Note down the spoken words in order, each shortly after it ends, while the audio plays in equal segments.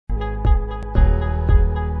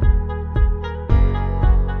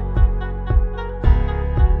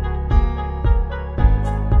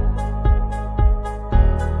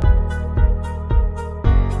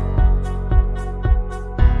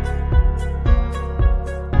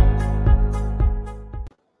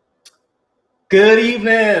Good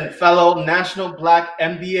evening, fellow National Black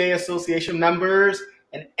MBA Association members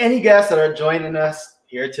and any guests that are joining us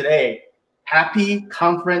here today. Happy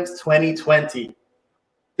Conference 2020.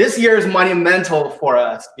 This year is monumental for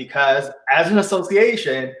us because as an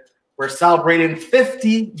association, we're celebrating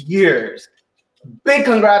 50 years. Big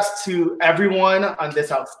congrats to everyone on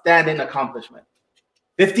this outstanding accomplishment.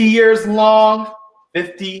 50 years long,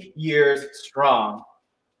 50 years strong.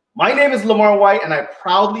 My name is Lamar White, and I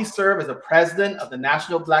proudly serve as the president of the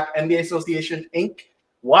National Black MBA Association, Inc.,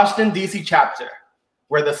 Washington, D.C. chapter.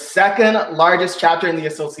 We're the second largest chapter in the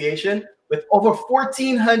association with over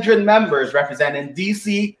 1,400 members representing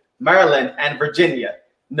D.C., Maryland, and Virginia,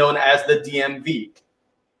 known as the DMV.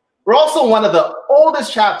 We're also one of the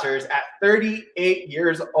oldest chapters at 38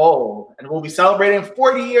 years old, and we'll be celebrating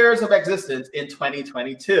 40 years of existence in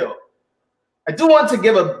 2022. I do want to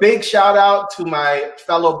give a big shout out to my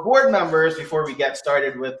fellow board members before we get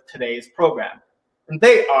started with today's program. And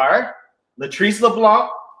they are Latrice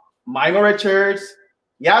LeBlanc, Mima Richards,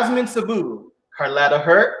 Yasmin Sabu, Carletta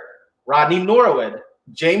Hurt, Rodney Norwood,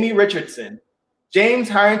 Jamie Richardson, James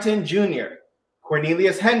Harrington Jr.,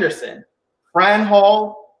 Cornelius Henderson, Fran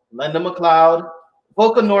Hall, Linda McLeod,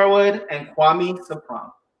 Volka Norwood, and Kwame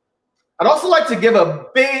Sapram. I'd also like to give a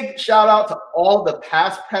big shout out to all the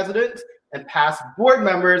past presidents and past board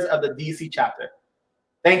members of the DC chapter.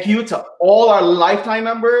 Thank you to all our lifetime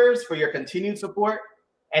members for your continued support,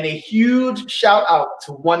 and a huge shout out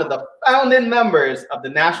to one of the founding members of the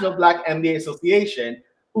National Black MBA Association,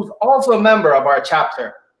 who's also a member of our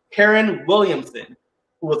chapter, Karen Williamson,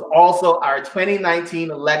 who was also our 2019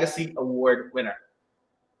 Legacy Award winner.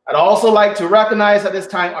 I'd also like to recognize at this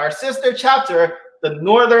time our sister chapter, the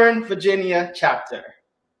Northern Virginia chapter.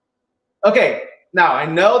 Okay. Now, I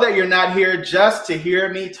know that you're not here just to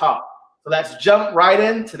hear me talk, so let's jump right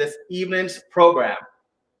into this evening's program.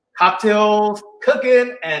 Cocktails,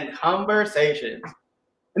 cooking, and conversations.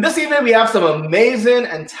 And this evening, we have some amazing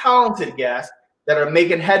and talented guests that are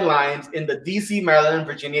making headlines in the DC, Maryland, and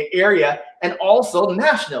Virginia area, and also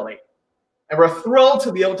nationally. And we're thrilled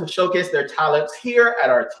to be able to showcase their talents here at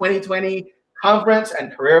our 2020 Conference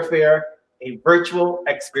and Career Fair, a virtual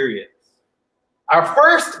experience. Our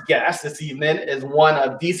first guest this evening is one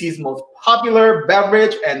of DC's most popular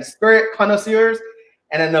beverage and spirit connoisseurs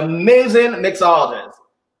and an amazing mixologist.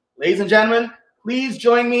 Ladies and gentlemen, please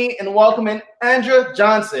join me in welcoming Andrea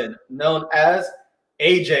Johnson, known as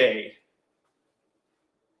AJ.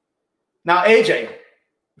 Now, AJ,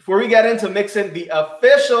 before we get into mixing the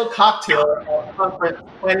official cocktail of Conference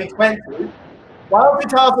 2020, why don't you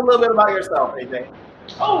tell us a little bit about yourself, AJ?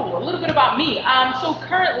 Oh, a little bit about me. So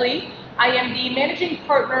currently, I am the managing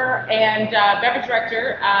partner and beverage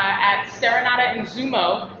director at Serenata and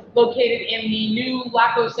Zumo, located in the new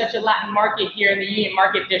Laco Secha Latin Market here in the Union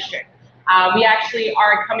Market District. We actually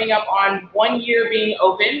are coming up on 1 year being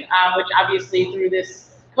open, which obviously through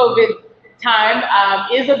this COVID time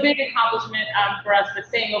is a big accomplishment for us, but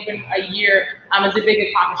staying open a year is a big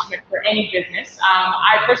accomplishment for any business.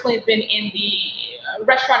 I personally have been in the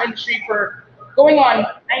restaurant industry for going on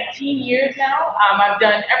 19 years now. I've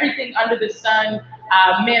done everything under the sun,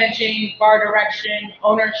 managing, bar direction,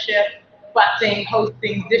 ownership, busing,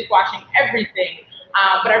 hosting, dishwashing, everything.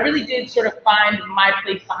 But I really did sort of find my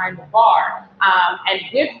place behind the bar. And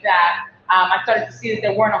with that, I started to see that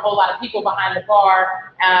there weren't a whole lot of people behind the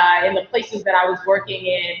bar in the places that I was working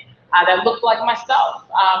in that looked like myself.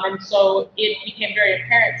 And so it became very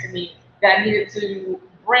apparent to me that I needed to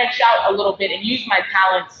branch out a little bit and use my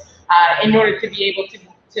talents in order to be able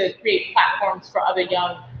to create platforms for other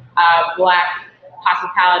young Black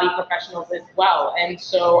hospitality professionals as well. And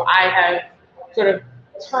so I have sort of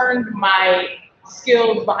turned my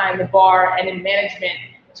skills behind the bar and in management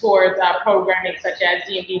towards programming such as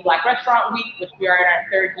DMV Black Restaurant Week, which we are in our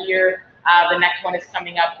third year. The next one is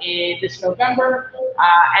coming up this November.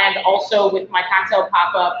 And also with my cocktail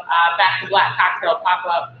pop-up, Back to Black cocktail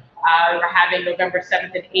pop-up, we're having November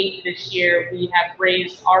 7th and 8th this year. We have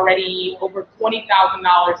raised already over $20,000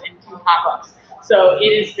 in 2 pop-ups. So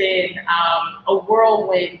it has been a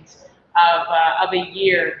whirlwind of a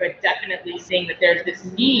year, but definitely seeing that there's this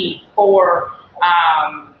need for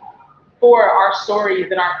our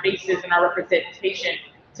stories and our faces and our representation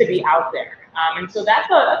to be out there. And so that's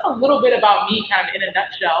a little bit about me kind of in a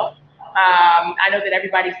nutshell. I know that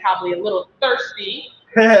everybody's probably a little thirsty.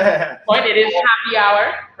 But it is happy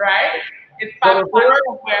hour, right? It's 5 o'clock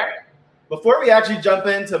somewhere. Before we actually jump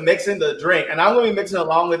into mixing the drink, and I'm going to be mixing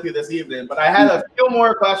along with you this evening, but I had a few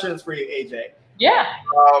more questions for you, AJ. Yeah.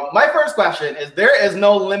 My first question is, there is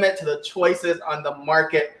no limit to the choices on the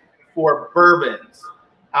market for bourbons.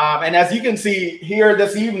 And as you can see here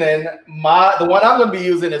this evening, the one I'm going to be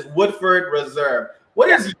using is Woodford Reserve. What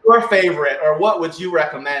is your favorite, or what would you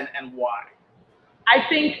recommend, and why? I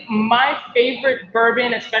think my favorite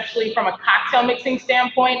bourbon, especially from a cocktail mixing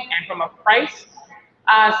standpoint and from a price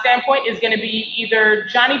standpoint, is going to be either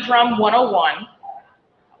Johnny Drum 101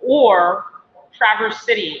 or Traverse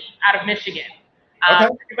City out of Michigan. Okay.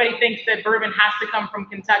 Everybody thinks that bourbon has to come from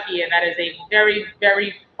Kentucky, and that is a very,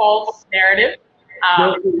 very false narrative.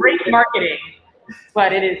 Great marketing,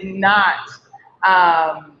 but it is not.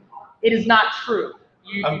 It is not true.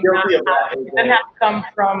 I'm guilty of that. It doesn't have to come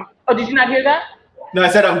from. Oh, did you not hear that? No, I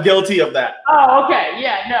said I'm guilty of that. Oh, okay.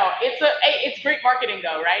 Yeah, no, it's great marketing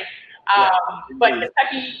though, right? But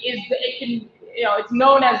Kentucky it's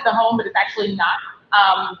known as the home, but it's actually not.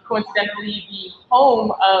 Coincidentally, the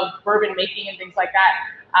home of bourbon making and things like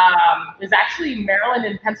that is actually Maryland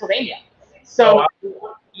and Pennsylvania. So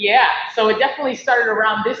yeah, so it definitely started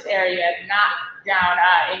around this area, not down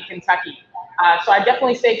in Kentucky. So I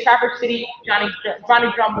definitely say Traverse City, Johnny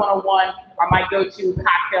Drum 101 are my go-to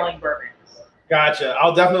cocktailing bourbons. Gotcha.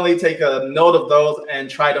 I'll definitely take a note of those and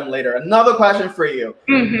try them later. Another question for you.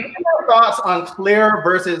 Mm-hmm. What are your thoughts on clear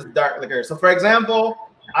versus dark liquor? So for example,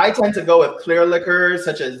 I tend to go with clear liquors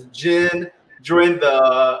such as gin during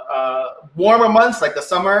the warmer months like the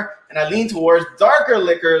summer, and I lean towards darker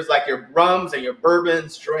liquors like your rums and your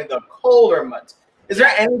bourbons during the colder months. Is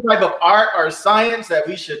there any type of art or science that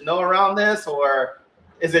we should know around this, or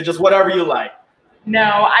is it just whatever you like? No,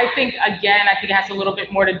 I think it has a little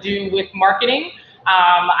bit more to do with marketing.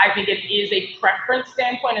 I think it is a preference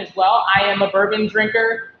standpoint as well. I am a bourbon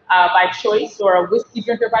drinker by choice, or a whiskey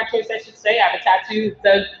drinker by choice, I should say. I have a tattoo that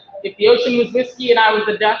says, if the ocean was whiskey and I was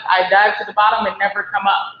a duck, I'd dive to the bottom and never come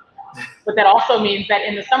up. But that also means that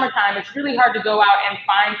in the summertime, it's really hard to go out and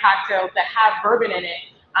find cocktails that have bourbon in it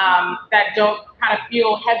that don't kind of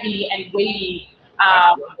feel heavy and weighty.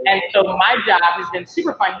 And so my job has been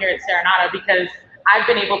super fun here at Serenata because I've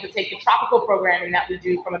been able to take the tropical programming that we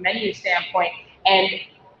do from a menu standpoint and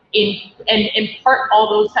impart all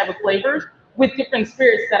those type of flavors with different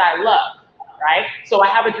spirits that I love, right? So I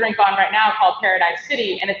have a drink on right now called Paradise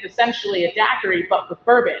City, and it's essentially a daiquiri, but with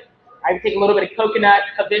bourbon. I take a little bit of coconut,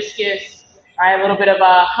 hibiscus, right, a little bit of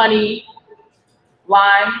honey,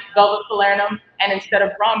 lime, velvet falernum, and instead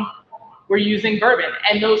of rum, we're using bourbon.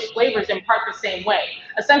 And those flavors impart the same way.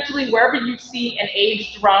 Essentially, wherever you see an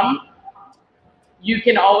aged rum, you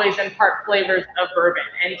can always impart flavors of bourbon.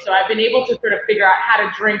 And so I've been able to sort of figure out how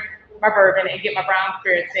to drink my bourbon and get my brown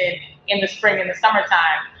spirits in the spring and the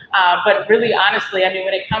summertime. But really, honestly, I mean,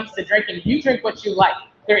 when it comes to drinking, you drink what you like.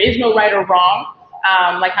 There is no right or wrong.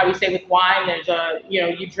 Like how we say with wine, there's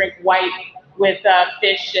you drink white with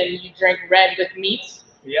fish and you drink red with meats.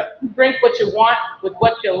 Yep. You drink what you want with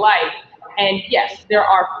what you like. And yes, there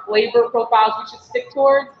are flavor profiles we should stick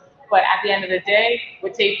towards. But at the end of the day,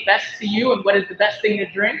 what tastes best to you and what is the best thing to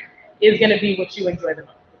drink is going to be what you enjoy the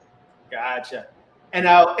most. Gotcha. And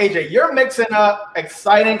now, AJ, you're mixing up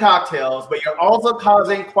exciting cocktails, but you're also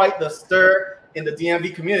causing quite the stir in the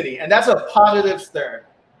DMV community. And that's a positive stir.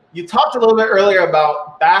 You talked a little bit earlier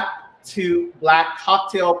about Back to Black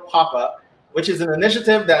Cocktail Pop-Up, which is an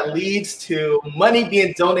initiative that leads to money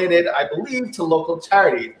being donated, I believe, to local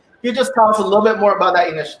charities. Can you just tell us a little bit more about that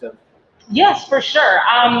initiative? Yes, for sure.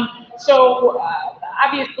 So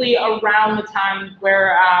obviously around the time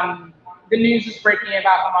where the news was breaking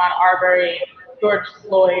about Ahmaud Arbery, George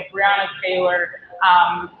Floyd, Breonna Taylor,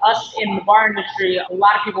 us in the bar industry, a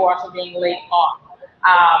lot of people were also being laid off.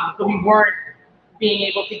 So we weren't being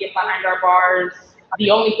able to get behind our bars.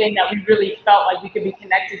 The only thing that we really felt like we could be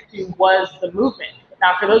connected to was the movement.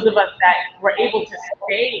 Now, for those of us that were able to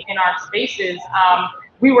stay in our spaces,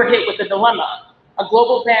 we were hit with a dilemma. A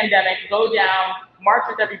global pandemic, go down, march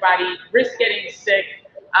with everybody, risk getting sick,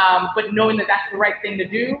 but knowing that that's the right thing to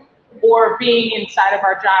do, or being inside of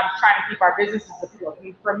our jobs trying to keep our businesses afloat.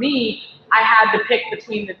 And for me, I had to pick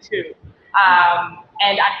between the two.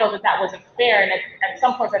 And I felt that wasn't fair. And at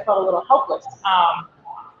some points, I felt a little helpless.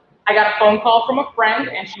 I got a phone call from a friend,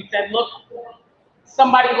 and she said, look,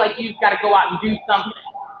 somebody like you've got to go out and do something.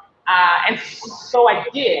 And so I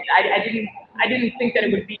did. I didn't think that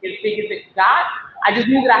it would be as big as it got. I just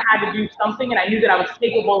knew that I had to do something, and I knew that I was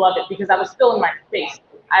capable of it because I was still in my space.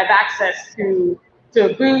 I have access to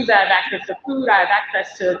booze, I have access to food, I have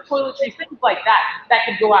access to toiletries, things like that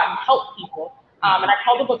could go out and help people. And I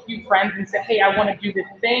called up a few friends and said, hey, I want to do this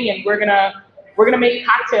thing, and we're gonna make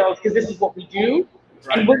cocktails because this is what we do,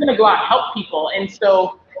 and we're gonna go out and help people. And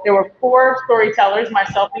so there were 4 storytellers,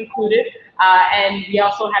 myself included, and we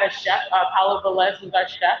also had a chef, Paulo Velez was our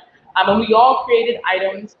chef, and we all created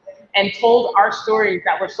items and told our stories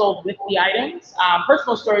that were sold with the items,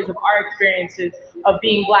 personal stories of our experiences of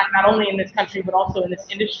being Black, not only in this country, but also in this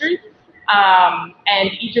industry.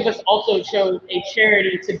 And each of us also chose a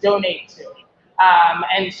charity to donate to.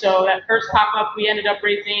 And so that first pop-up, we ended up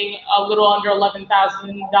raising a little under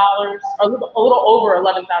 $11,000, a little over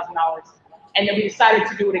 $11,000. And then we decided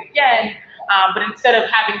to do it again, but instead of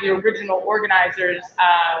having the original organizers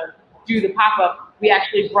do the pop-up, we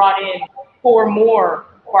actually brought in 4 more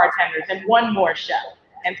bartenders and 1 more chef.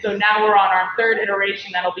 And so now we're on our 3rd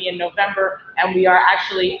iteration. That'll be in November, and we are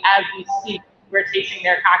actually, as we speak, we're tasting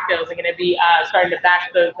their cocktails and going to be starting to batch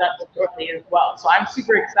those up shortly as well. So I'm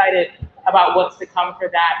super excited about what's to come for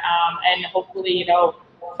that. And hopefully, you know,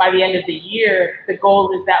 by the end of the year, the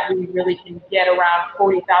goal is that we really can get around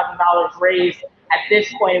 $40,000 raised. At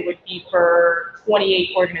this point, it would be for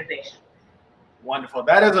 28 organizations. Wonderful.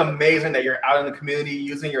 That is amazing that you're out in the community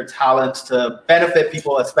using your talents to benefit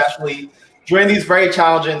people, especially during these very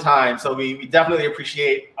challenging times. So we definitely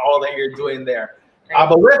appreciate all that you're doing there.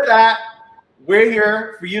 But with that, we're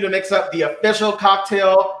here for you to mix up the official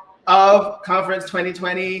cocktail of Conference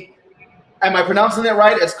 2020. Am I pronouncing it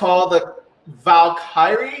right? It's called the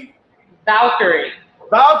Valkyrie? Valkyrie.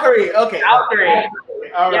 Valkyrie. Okay. Valkyrie.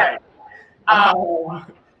 All right.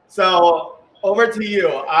 So over to you.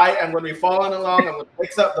 I am going to be following along. I'm going to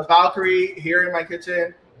mix up the Valkyrie here in my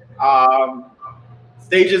kitchen.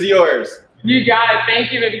 Stage is yours. You got it.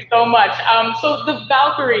 Thank you, baby, so much. So the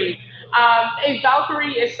Valkyrie. A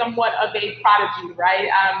Valkyrie is somewhat of a prodigy, right?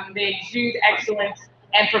 They exude excellence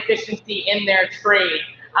and proficiency in their trade.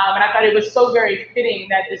 And I thought it was so very fitting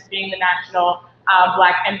that this being the National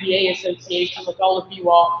Black MBA Association, with all of you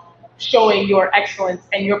all showing your excellence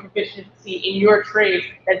and your proficiency in your trade,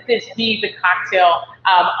 that this be the cocktail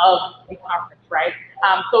of the conference, right?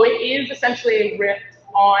 So it is essentially a riff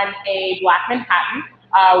on a Black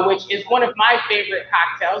Manhattan, which is one of my favorite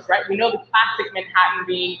cocktails, right? We know the classic Manhattan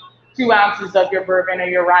being 2 ounces of your bourbon or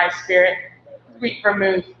your rye spirit, sweet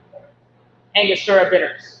vermouth, Angostura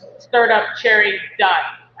bitters, stirred up cherry, done,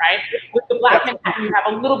 right? With the Black Manhattan, you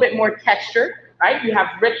have a little bit more texture, right? You have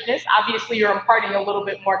richness. Obviously, you're imparting a little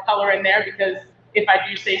bit more color in there because, if I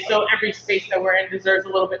do say so, every space that we're in deserves a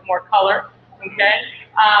little bit more color, okay?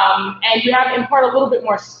 And you have impart a little bit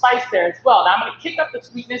more spice there as well. Now, I'm going to kick up the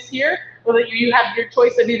sweetness here so that you have your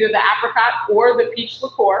choice of either the apricot or the peach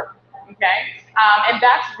liqueur, okay? And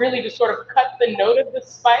that's really to sort of cut the note of the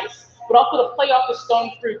spice, but also to play off the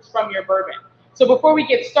stone fruits from your bourbon. So before we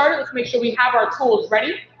get started, let's make sure we have our tools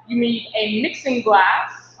ready. You need a mixing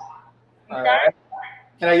glass. Okay. All right.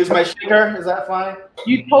 Can I use my shaker? Is that fine?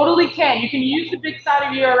 You totally can. You can use the big side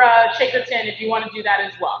of your shaker tin if you want to do that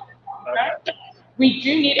as well. Okay. We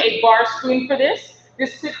do need a bar spoon for this.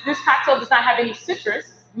 This cocktail does not have any citrus.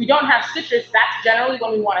 We don't have citrus. That's generally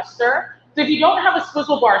when we want to stir. So if you don't have a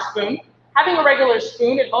swizzle bar spoon, having a regular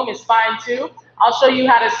spoon at home is fine too. I'll show you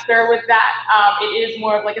how to stir with that. It is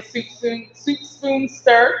more of like a soup spoon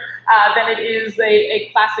stir than it is a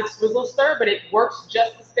classic swizzle stir, but it works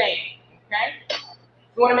just the same, okay?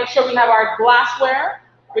 We want to make sure we have our glassware,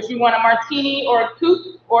 which we want a martini or a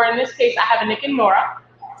coupe, or in this case, I have a Nick and Nora.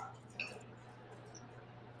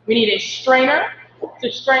 We need a strainer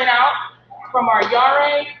to strain out from our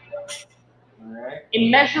Yare. All right. A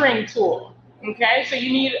measuring tool, okay? So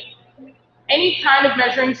you need any kind of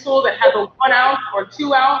measuring tool that has a 1 ounce or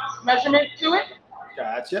 2 ounce measurement to it.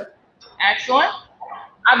 Gotcha. Excellent.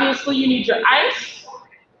 Obviously, you need your ice.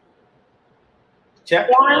 Check.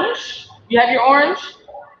 Orange. You have your orange?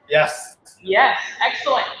 Yes. Yes,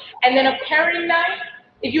 excellent. And then a paring knife.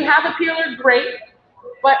 If you have a peeler, great.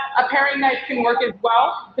 But a paring knife can work as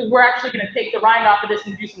well, because we're actually going to take the rind off of this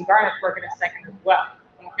and do some garnish work in a second as well.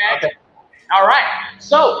 Okay? All right.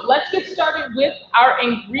 So let's get started with our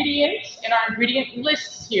ingredients and our ingredient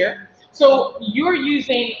lists here. So you're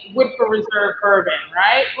using Woodford Reserve bourbon,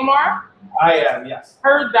 right, Umar? I am, yes.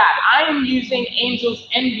 Heard that. I am using Angel's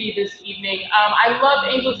Envy this evening. I love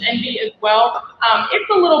Angel's Envy as well. It's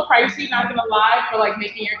a little pricey, not gonna lie, for like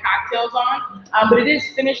making your cocktails on, but it is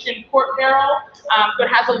finished in port barrel, so it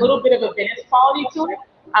has a little bit of a Venice quality to it.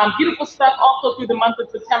 Beautiful stuff. Also through the month of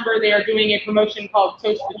September, they are doing a promotion called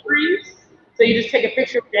Toast the Trees. So you just take a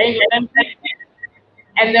picture of your Angel's Envy,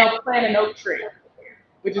 and they'll plant an oak tree,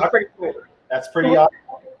 which is pretty cool. That's pretty awesome.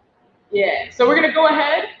 Yeah, so we're gonna go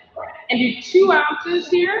ahead and do 2 ounces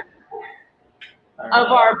here of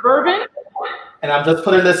our bourbon. And I'm just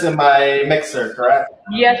putting this in my mixer, correct?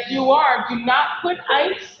 Yes, you are. Do not put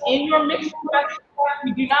ice in your mixer.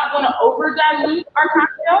 We do not want to over dilute our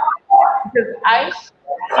cocktail because ice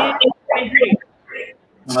is a great.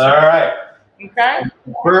 All right. Okay?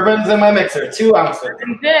 Bourbon's in my mixer, 2 ounces.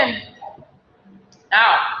 And then,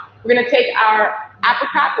 now, we're going to take our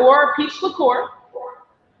apricot or peach liqueur,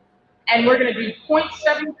 and we're going to do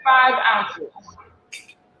 0.75 ounces.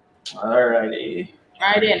 All righty.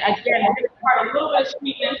 Right in. Again, we're going to start a little bit of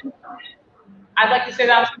sweetness. I'd like to say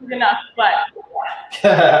that was sweet enough,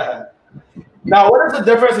 but. Now, what is the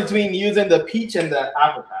difference between using the peach and the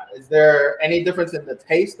apricot? Is there any difference in the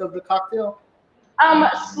taste of the cocktail?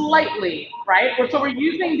 Slightly, right? So we're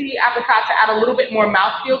using the apricot to add a little bit more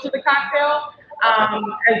mouthfeel to the cocktail,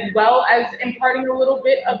 as well as imparting a little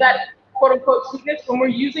bit of that quote-unquote sweetness. When we're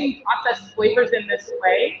using processed flavors in this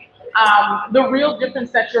way, the real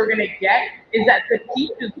difference that you're going to get is that the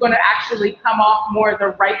peach is going to actually come off more of the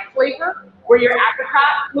ripe flavor, where your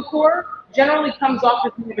apricot liqueur generally comes off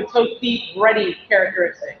as more of a toasty, bready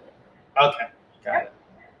characteristic. Okay, got it.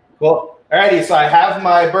 Cool. Alrighty, so I have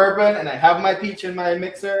my bourbon and I have my peach in my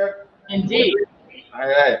mixer. Indeed. All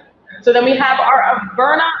right. So then we have our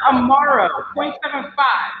Averna Amaro, 0.75.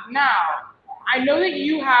 Now, I know that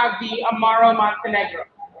you have the Amaro Montenegro.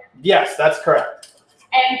 Yes, that's correct.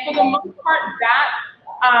 And for the most part, that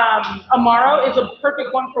Amaro is a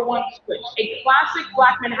perfect one-for-one switch. A classic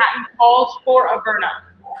Black Manhattan calls for Averna,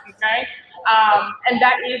 okay? And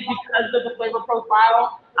that is because of the flavor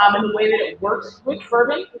profile and the way that it works with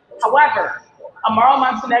bourbon. However, Amaro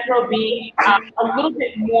Montenegro being a little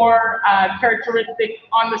bit more characteristic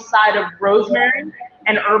on the side of rosemary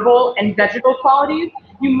and herbal and vegetal qualities,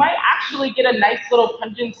 you might actually get a nice little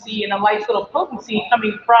pungency and a nice little potency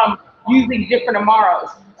coming from using different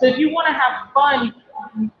Amaros. So if you want to have fun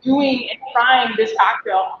doing and trying this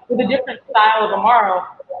cocktail with a different style of Amaro,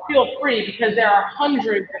 feel free, because there are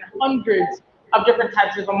hundreds and hundreds of different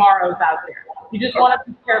types of Amaros out there. You just want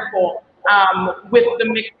to be careful with the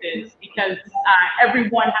mixes, because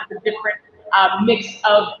everyone has a different mix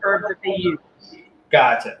of herbs that they use.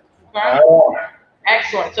 Gotcha. Okay?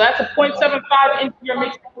 Excellent. So that's a 0.75 into your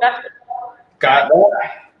mix. Got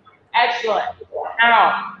that. Excellent.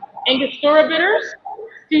 Now, Angostura bitters,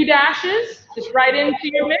 2 dashes, just right into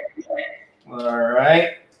your mix. All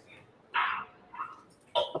right.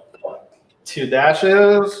 2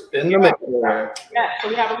 dashes in the mixer. Yeah, so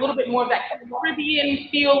we have a little bit more of that Caribbean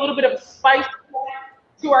feel, a little bit of spice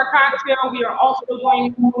to our cocktail. We are also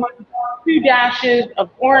going to put 2 dashes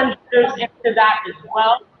of orange juice into that as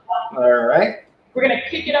well. All right. We're going to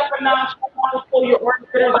kick it up a notch. You want to pull your orange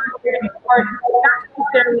bitters on here and start not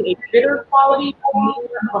necessarily a bitter quality, more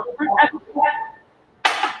of a fruit essence.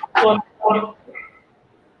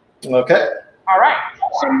 Okay. All right.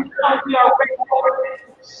 So now we are ready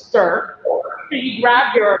to stir. So you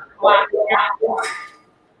grab your glass.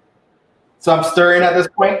 So I'm stirring at this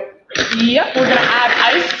point? Yep. We're going to add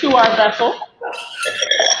ice to our vessel.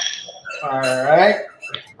 All right.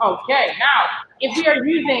 Okay. Now, if we are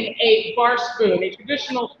using a bar spoon, a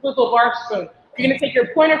traditional swizzle bar spoon, you're going to take your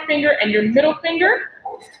pointer finger and your middle finger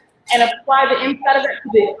and apply the inside of it to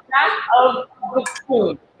the back of the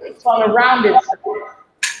spoon. So on a rounded spoon.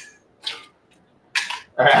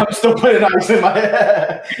 All right, I'm still putting ice in my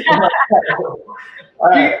head. All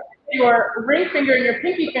right. Your ring finger and your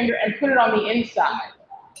pinky finger and put it on the inside.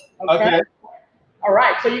 Okay. All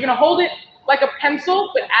right, so you're going to hold it like a pencil,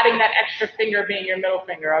 but adding that extra finger being your middle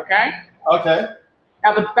finger, okay? Okay.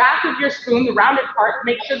 Now the back of your spoon, the rounded part,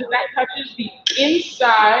 make sure that that touches the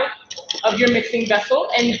inside of your mixing vessel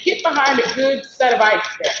and get behind a good set of ice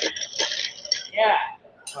there. Yeah.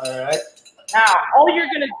 All right. Now, all you're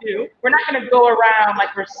going to do, we're not going to go around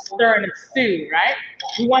like we're stirring a stew, right?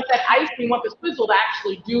 We want that ice, we want the swizzle to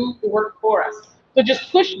actually do the work for us. So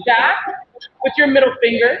just push back with your middle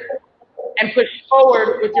finger and push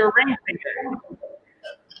forward with your ring finger.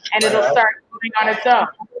 And it'll start moving on its own.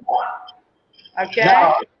 Okay?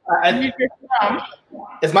 Now, Use your thumb.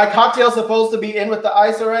 is my cocktail supposed to be in with the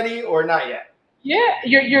ice already or not yet? Yeah,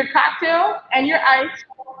 your cocktail and your ice.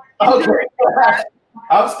 Okay.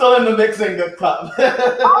 I'm still in the mixing the cup.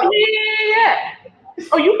 Oh, yeah.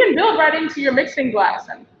 Oh, you can build right into your mixing glass.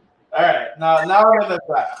 All right. Now I'm in the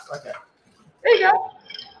glass. Okay. There you go.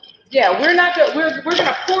 Yeah, we're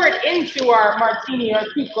gonna pour it into our martini or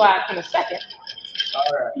coupe glass in a second.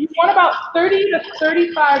 All right. You want about 30 to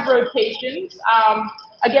 35 rotations.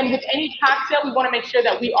 Again, with any cocktail, we want to make sure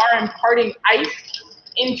that we are imparting ice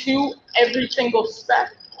into every single step.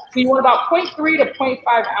 So you want about 0.3 to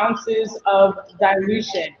 0.5 ounces of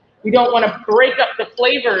dilution. We don't want to break up the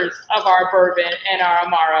flavors of our bourbon and our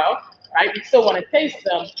Amaro, right? We still want to taste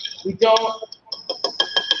them. We don't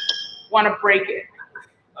want to break it.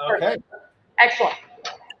 Okay. Excellent.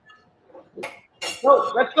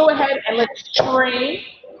 So let's go ahead and let's strain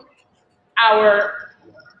our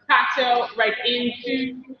cocktail right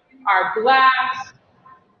into our glass.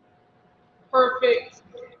 Perfect.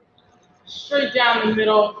 Straight down the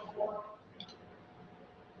middle.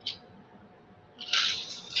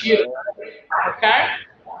 Beautiful. Okay.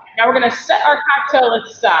 Now we're gonna set our cocktail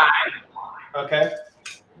aside. Okay.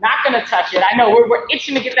 Not gonna touch it. I know we're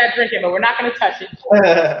itching to get that drink in, but we're not gonna touch it.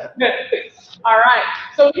 All right.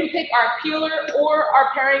 So we can take our peeler or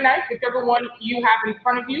our paring knife, whichever one you have in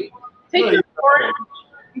front of you. Take your orange,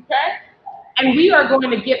 okay? And we are going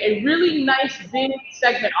to get a really nice big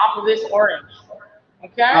segment off of this orange,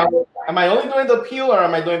 okay? Am I only doing the peel, or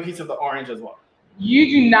am I doing a piece of the orange as well? You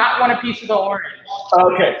do not want a piece of the orange.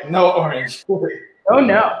 Okay, no orange. Oh,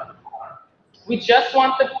 no. We just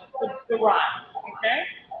want the rind, okay?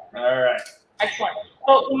 All right. Excellent.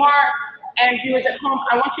 So, Lamar and viewers at home,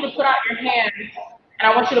 I want you to put out your hand,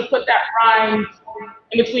 and I want you to put that rind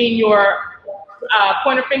in between your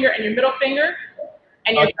pointer finger and your middle finger,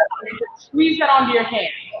 and you squeeze that onto your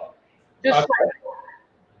hand. Just okay.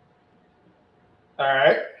 All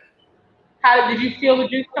right. How did you feel the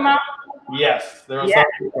juice come out? Yes, there was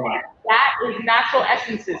something come out. That is natural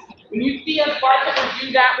essences. When you see us bartenders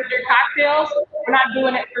do that with your cocktails, we're not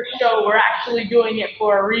doing it for show. We're actually doing it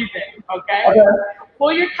for a reason, okay?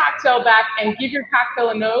 Pull your cocktail back and give your cocktail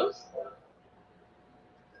a nose.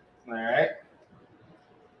 All right.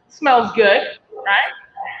 Smells good, right?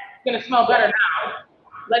 It's gonna smell better now.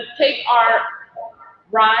 Let's take our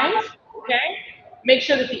rinds, okay? Make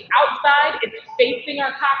sure that the outside is facing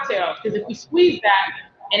our cocktail, because if we squeeze that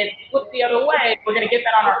and it's flipped the other way, we're gonna get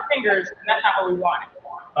that on our fingers, and that's not what we want.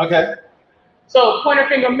 Okay. So pointer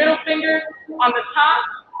finger, middle finger on the top,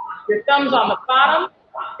 your thumbs on the bottom,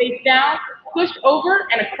 face down, push over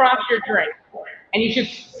and across your drink. And you should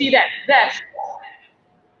see that zest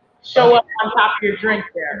show up on top of your drink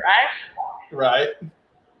there, right? Right.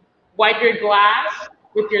 Wipe your glass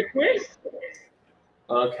with your twist.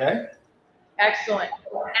 Okay. Excellent.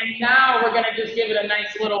 And now we're gonna just give it a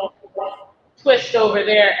nice little twist over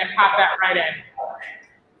there and pop that right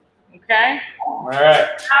in. Okay? All right.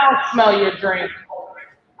 Now smell your drink.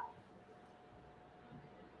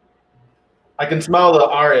 I can smell the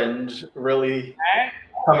orange really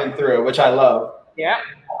coming through, which I love. Yeah.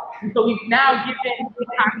 So we've now given the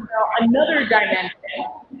cocktail another dimension,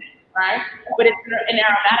 right? But it's an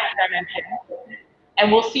aromatic dimension.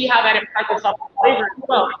 And we'll see how that impacts us off the flavor as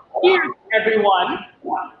well. Here's everyone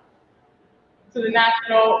to the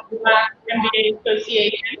National Black MBA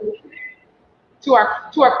Association, to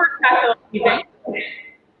our first cocktail evening.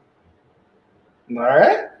 All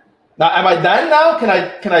right. Now, am I done now?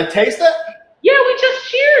 Can I taste it? Yeah, we just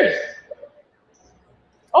cheers.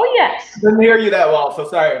 Oh yes. Didn't hear you that well, so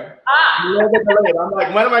sorry. Ah. I'm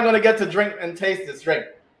like, when am I going to get to drink and taste this drink?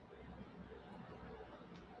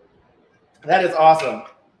 That is awesome.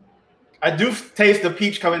 I do taste the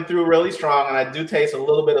peach coming through really strong, and I do taste a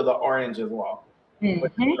little bit of the orange as well.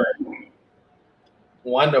 Mm-hmm.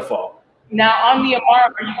 Wonderful. Now on the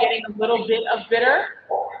Amar, are you getting a little bit of bitter?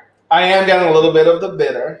 I am getting a little bit of the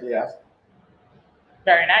bitter, yes.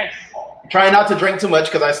 Very nice. Trying not to drink too much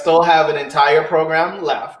because I still have an entire program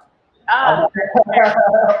left. Ah.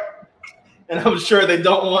 And I'm sure they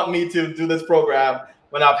don't want me to do this program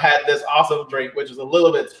when I've had this awesome drink, which is a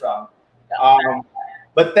little bit strong.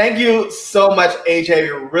 But thank you so much, AJ.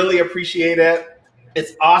 We really appreciate it.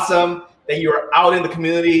 It's awesome that you're out in the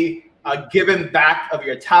community giving back of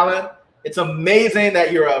your talent. It's amazing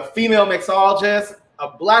that you're a female mixologist, a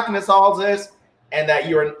Black mixologist, and that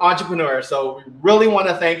you're an entrepreneur. So we really want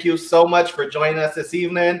to thank you so much for joining us this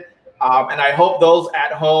evening. And I hope those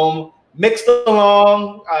at home mixed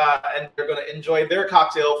along and they're going to enjoy their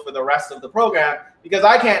cocktail for the rest of the program, because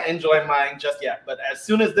I can't enjoy mine just yet. But as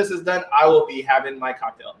soon as this is done, I will be having my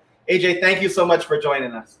cocktail. AJ, thank you so much for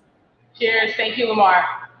joining us. Cheers. Thank you, Lamar.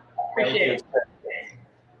 Appreciate it.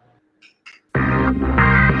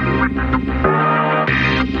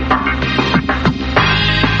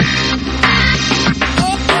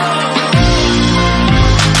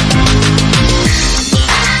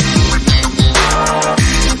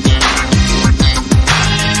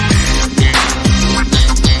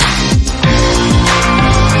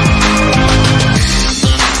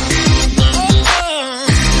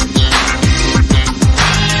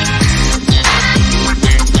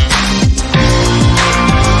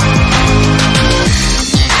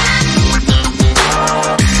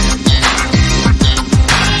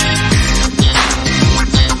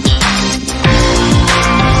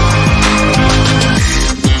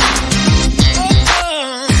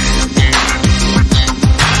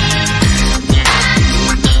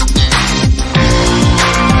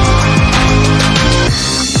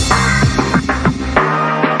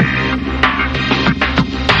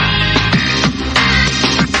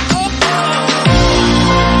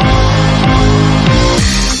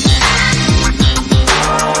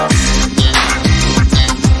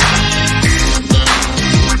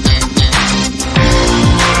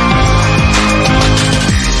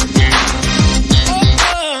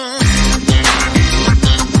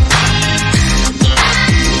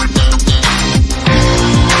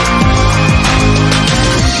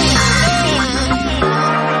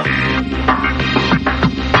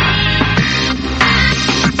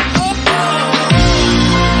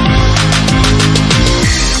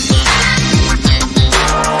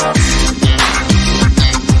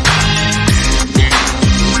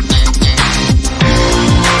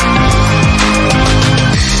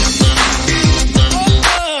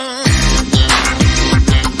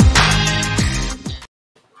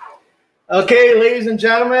 Okay, ladies and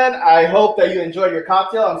gentlemen, I hope that you enjoyed your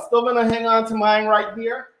cocktail. I'm still going to hang on to mine right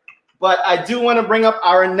here, but I do want to bring up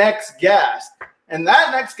our next guest. And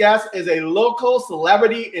that next guest is a local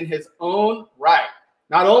celebrity in his own right.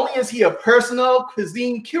 Not only is he a personal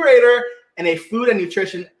cuisine curator and a food and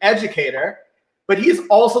nutrition educator, but he's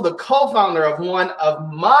also the co-founder of one of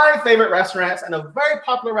my favorite restaurants and a very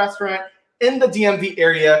popular restaurant in the DMV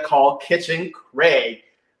area called Kitchen Cray.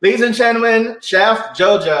 Ladies and gentlemen, Chef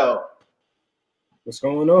Jojo. What's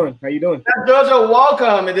going on? How you doing? Chef Jojo,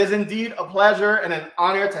 welcome. It is indeed a pleasure and an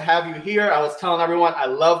honor to have you here. I was telling everyone I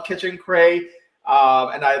love Kitchen Cray,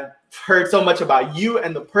 and I've heard so much about you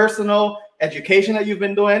and the personal education that you've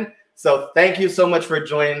been doing. So thank you so much for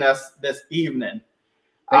joining us this evening.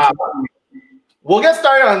 We'll get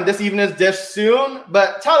started on this evening's dish soon,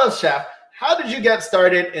 but tell us, Chef, how did you get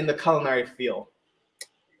started in the culinary field?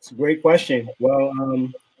 It's a great question. Well,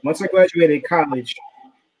 once I graduated college,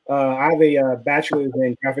 I have a bachelor's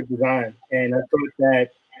in graphic design, and I thought that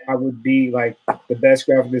I would be like the best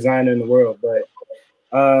graphic designer in the world. But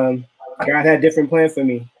God had a different plan for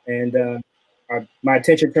me, and my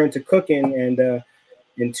attention turned to cooking. And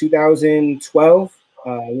in 2012, I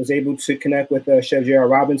was able to connect with Chef J.R.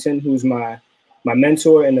 Robinson, who's my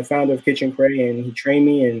mentor and the founder of Kitchen Cray, and he trained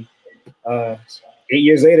me. And 8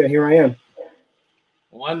 years later, here I am.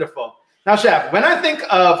 Wonderful. Now, Chef, when I think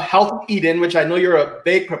of healthy eating, which I know you're a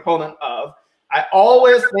big proponent of, I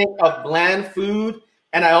always think of bland food,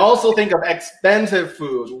 and I also think of expensive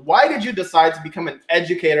food. Why did you decide to become an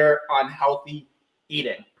educator on healthy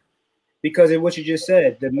eating? Because of what you just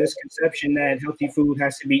said, the misconception that healthy food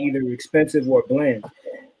has to be either expensive or bland.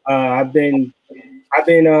 I've been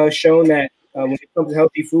shown that when it comes to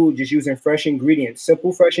healthy food, just using fresh ingredients,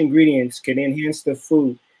 simple fresh ingredients, can enhance the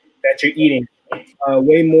food that you're eating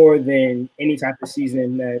way more than any type of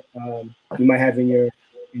seasoning that you might have in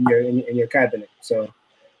your cabinet. So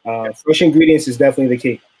fresh ingredients is definitely the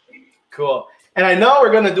key. Cool. And I know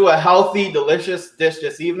we're going to do a healthy, delicious dish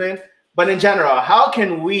this evening, but in general, how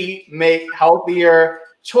can we make healthier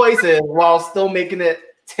choices while still making it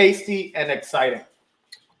tasty and exciting?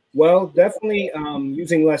 Well, definitely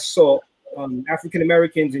using less salt. African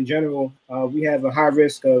Americans in general, we have a high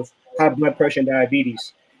risk of high blood pressure and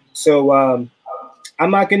diabetes. So I'm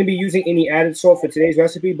not going to be using any added salt for today's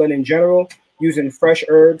recipe, but in general, using fresh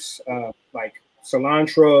herbs like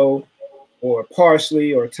cilantro or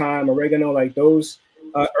parsley or thyme, oregano, like those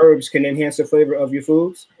herbs can enhance the flavor of your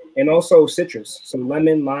foods. And also citrus, so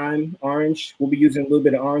lemon, lime, orange. We'll be using a little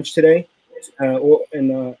bit of orange today.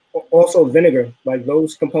 Also vinegar, like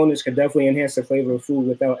those components could definitely enhance the flavor of food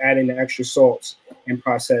without adding the extra salts and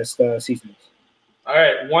processed seasonings. All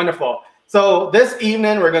right, wonderful. So this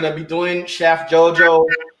evening, we're going to be doing Chef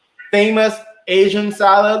Jojo's famous Asian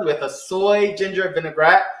salad with a soy ginger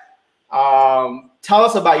vinaigrette. Tell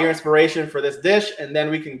us about your inspiration for this dish, and then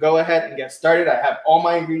we can go ahead and get started. I have all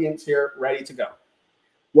my ingredients here ready to go.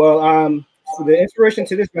 Well, for the inspiration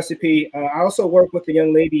to this recipe, I also work with a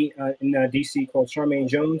young lady in DC called Charmaine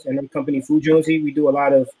Jones and her company Food Jonesy. We do a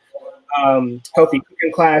lot of healthy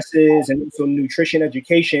cooking classes and also nutrition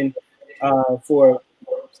education for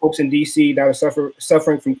folks in DC that are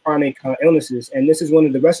suffering from chronic illnesses. And this is one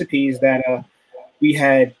of the recipes that we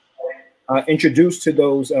had introduced to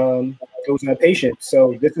those patients.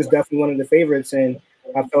 So this is definitely one of the favorites, and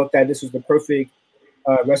I felt that this was the perfect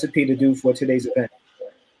recipe to do for today's event.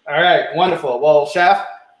 All right, wonderful. Well, Chef,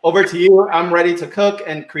 over to you. I'm ready to cook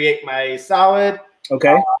and create my salad.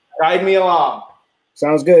 Okay. Guide me along.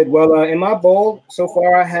 Sounds good. Well, in my bowl, so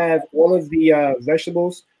far I have all of the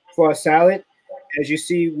vegetables for our salad. As you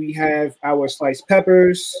see, we have our sliced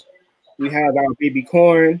peppers. We have our baby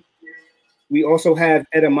corn. We also have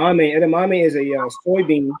edamame. Edamame is a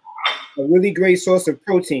soybean, a really great source of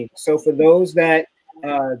protein. So for those that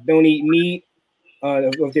don't eat meat,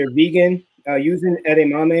 if they're vegan, using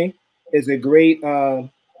edamame is a great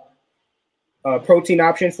protein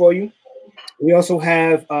option for you. We also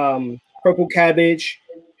have purple cabbage,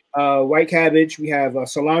 white cabbage. We have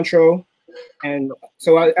cilantro. And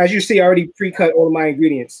so as you see, I already pre-cut all of my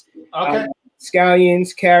ingredients. Okay.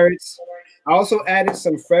 Scallions, carrots. I also added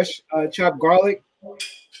some fresh chopped garlic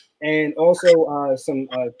and also some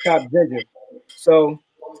chopped ginger. So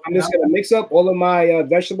I'm just going to mix up all of my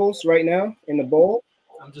vegetables right now in the bowl.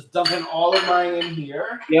 I'm just dumping all of mine in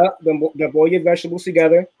here. Yeah, dump all your vegetables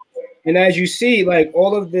together. And as you see, like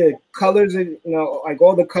all of the colors, like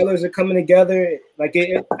all the colors are coming together. Like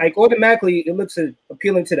like automatically, it looks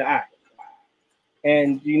appealing to the eye.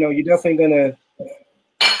 And you're definitely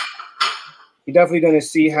gonna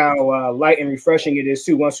see how light and refreshing it is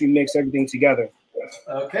too once we mix everything together.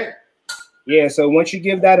 Okay. Yeah, so once you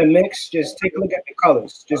give that a mix, just take a look at the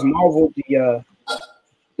colors. Just marvel the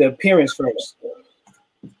appearance first.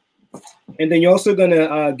 And then you're also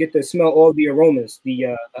gonna get to smell all the aromas,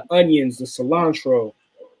 the onions, the cilantro,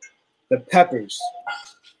 the peppers.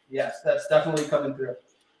 Yes, that's definitely coming through.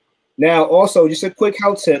 Now, also, just a quick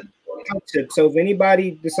health tip. So if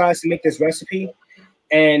anybody decides to make this recipe,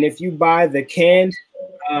 and if you buy the canned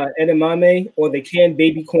edamame or the canned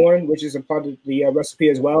baby corn, which is a part of the recipe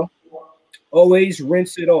as well, always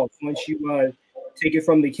rinse it off once you take it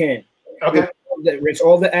from the can. Okay. Rinse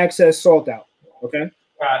all the excess salt out. Okay.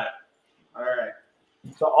 Got it. All right.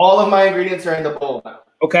 So all of my ingredients are in the bowl now.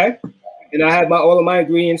 Okay. And I have all of my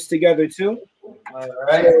ingredients together too. All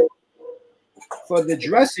right. So for the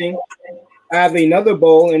dressing, I have another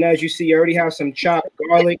bowl, and as you see, I already have some chopped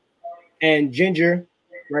garlic and ginger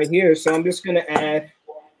right here. So I'm just gonna add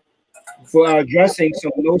for our dressing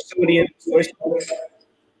some low sodium soy sauce.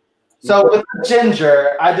 So with the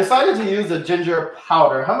ginger, I decided to use the ginger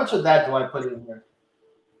powder. How much of that do I put in here?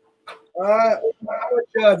 How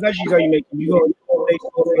much veggies are you making? You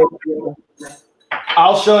go.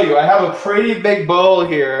 I'll show you. I have a pretty big bowl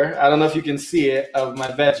here. I don't know if you can see it, of my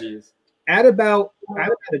veggies. Add about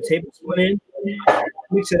a tablespoon in.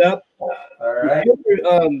 Mix it up. All right.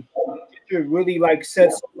 Ginger really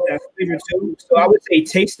sets that flavor too. So I would say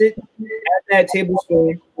taste it. Add that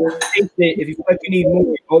tablespoon. Taste it. If you feel like you need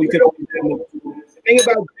more, you could always add more. The thing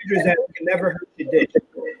about ginger is that it can never hurt your dish.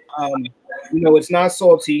 It's not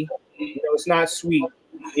salty. It's not sweet.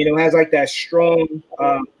 It has that strong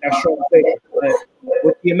flavor. But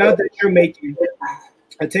with the amount that you're making,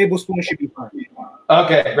 a tablespoon should be fine.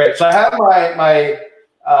 Okay, great. So I have my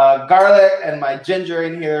garlic and my ginger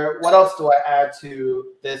in here. What else do I add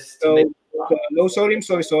to this? Low sodium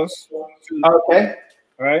soy sauce. Okay.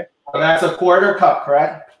 All right. So that's a quarter cup,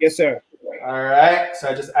 correct? Yes, sir. All right. So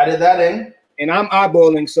I just added that in. And I'm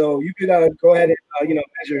eyeballing, so you could go ahead and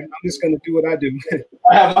measure. I'm just gonna do what I do.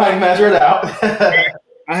 I have mine measured out.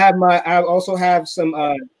 I also have some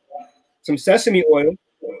sesame oil.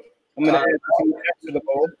 I'm gonna add some to the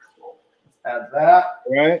bowl. Add that.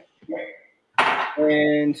 All right.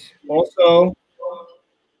 And also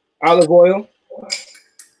olive oil.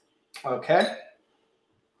 Okay.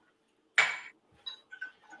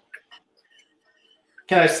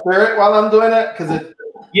 Can I stir it while I'm doing it?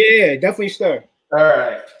 Yeah, definitely stir. All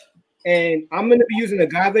right. And I'm gonna be using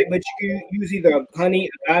agave, but you can use either honey,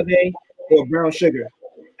 agave, or brown sugar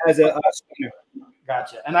as a sweetener.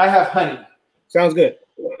 Gotcha. And I have honey. Sounds good.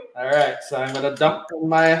 All right. So I'm gonna dump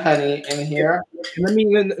my honey in here. And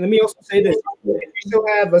let me also say this: if you still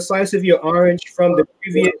have a slice of your orange from the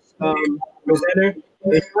previous presenter,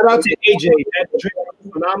 shout out to AJ. That drink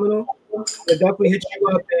is phenomenal. It definitely hits you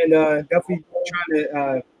up, and definitely trying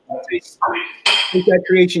to taste that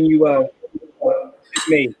creation you just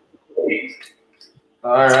made.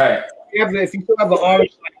 All right. If you still have an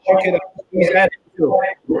orange, you could add it too.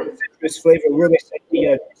 Citrus flavor really set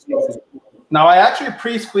the Now I actually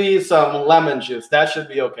pre-squeezed some lemon juice. That should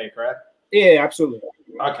be okay, correct? Yeah, absolutely.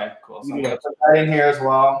 Okay, cool. So I'm gonna put that in here as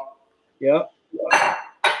well. Yep.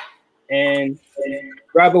 And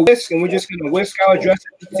grab a whisk, and we're just gonna whisk our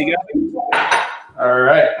dressing together. All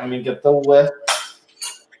right, let me get the whisk.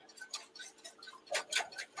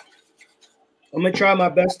 I'm gonna try my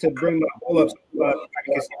best to bring my bowl up so I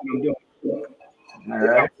can see what I'm doing. All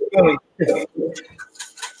right.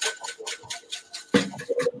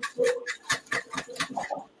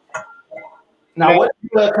 Now, what's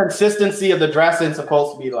the consistency of the dressing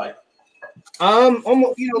supposed to be like?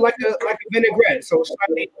 Almost like a vinaigrette, so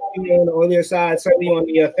slightly on the oilier side, slightly on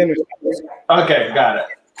the thinner side. Okay, got it.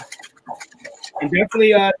 And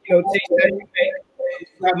definitely taste that.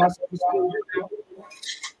 Grab my spoon.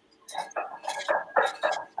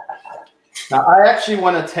 Now, I actually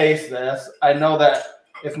want to taste this. I know that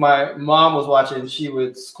if my mom was watching, she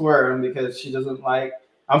would squirm because she doesn't like.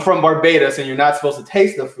 I'm from Barbados, and you're not supposed to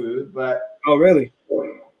taste the food, but oh, really?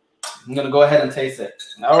 I'm gonna go ahead and taste it.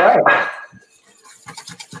 All right.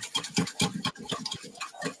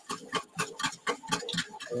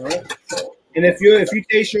 All right. And if you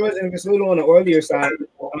taste yours and if it's a little on the oilier side,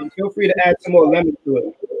 feel free to add some more lemon to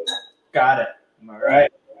it. Got it. All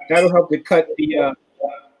right. That'll help to cut the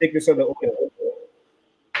thickness of the oil.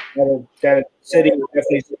 That setting will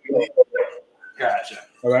definitely. Gotcha.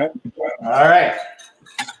 All right. All right.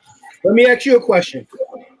 Let me ask you a question.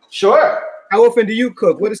 Sure. How often do you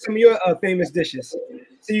cook? What are some of your famous dishes?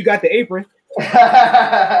 So you got the apron.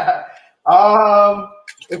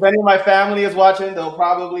 If any of my family is watching, they'll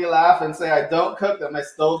probably laugh and say I don't cook, that my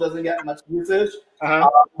stove doesn't get much usage.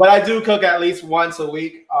 But I do cook at least once a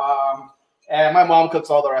week. And my mom cooks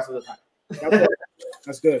all the rest of the time.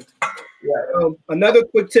 That's good. Yeah. Another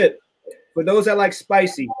quick tip for those that like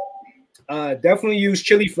spicy, definitely use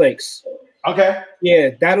chili flakes. Okay.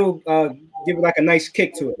 Yeah, that'll give it like a nice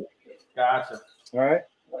kick to it. Gotcha. All right.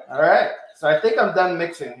 All right. So I think I'm done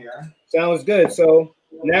mixing here. Sounds good. So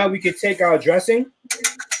now we could take our dressing,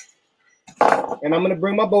 and I'm gonna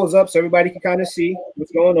bring my bowls up so everybody can kind of see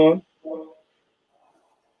what's going on.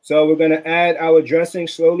 So we're gonna add our dressing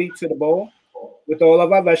slowly to the bowl with all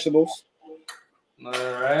of our vegetables. All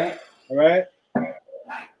right. All right.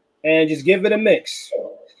 And just give it a mix.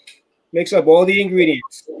 Mix up all the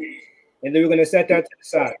ingredients. And then we're gonna set that to the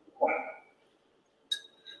side.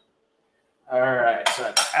 All right. So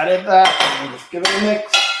I added that and just give it a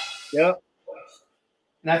mix. Yep.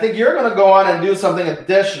 And I think you're gonna go on and do something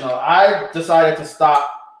additional. I decided to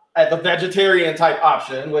stop at the vegetarian type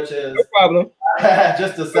option, which is No problem.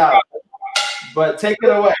 just a salad. But take it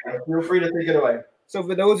away. Feel free to take it away. So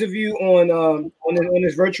for those of you on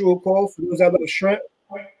this virtual call, for those that love shrimp,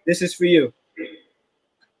 this is for you.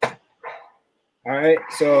 All right.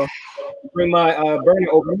 So bring my burner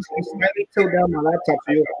over. I'm just gonna slightly tilt down my laptop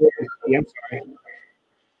so you'll see. I'm sorry.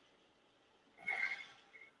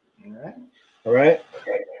 All right. All right.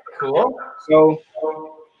 Cool. So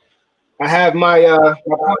I have my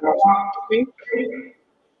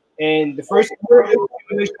and the first thing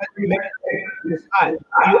is hot.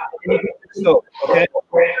 Okay.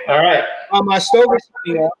 All right. On my stove is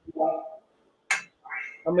heating up.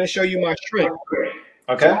 I'm gonna show you my shrimp.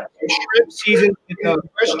 Okay. Shrimp seasoned with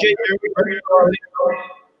fresh ginger, garlic,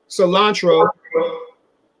 cilantro,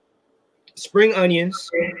 spring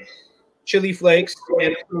onions, chili flakes,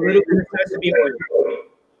 and a little bit of sesame oil.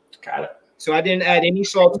 Got it. So I didn't add any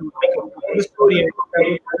salt to it. All the sodium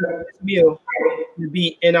of this meal to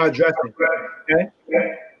be in our dressing. Okay.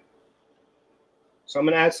 So I'm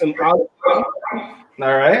gonna add some olive oil.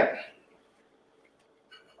 All right.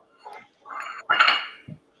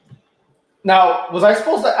 Now, was I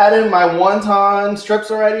supposed to add in my wonton strips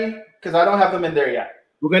already? Because I don't have them in there yet.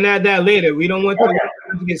 We're gonna add that later. We don't want them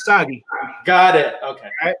to get soggy. Got it. Okay.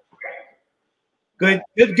 All right.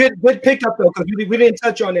 Good pickup though, because we didn't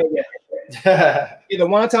touch on that yet. Yeah, the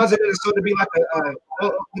wontons are gonna sort of be like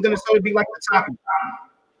a topping.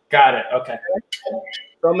 Got it. Okay.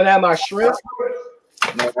 So I'm gonna add my shrimp.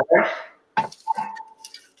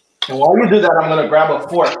 And while you do that, I'm gonna grab a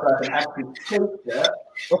fork so I can actually taste it.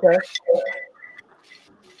 Okay.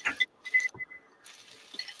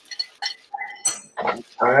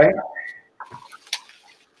 All right.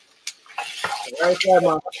 And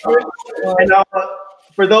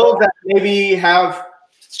for those that maybe have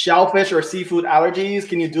shellfish or seafood allergies,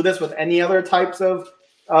 can you do this with any other types of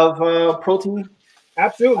protein?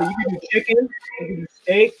 Absolutely. You can do chicken, you can do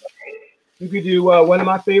steak, you could do one of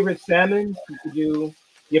my favorite salmon, you could do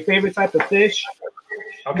your favorite type of fish.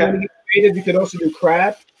 Okay. You could also do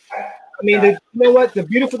crab. I mean, you know what? The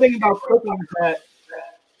beautiful thing about cooking is that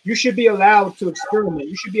you should be allowed to experiment.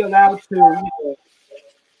 You should be allowed to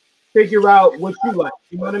figure out what you like.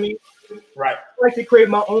 You know what I mean? Right. I like to create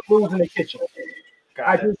my own rules in the kitchen.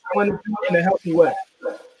 I just want to do it in a healthy way.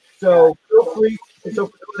 So feel free. So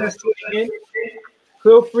for those that's tuning in,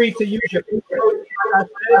 feel free to use your food protein. Like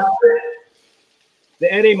I said, the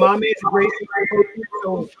edamame is a great protein.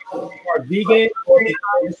 So if you are vegan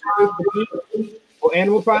or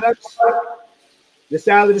animal products, the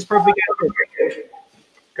salad is perfect.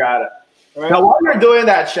 Got it. All right. Now, while you're doing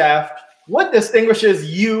that, chef, what distinguishes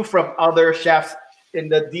you from other chefs in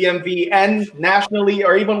the DMV and nationally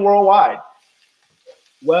or even worldwide?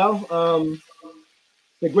 Well,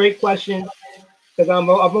 it's a great question because I've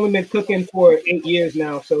only been cooking for 8 years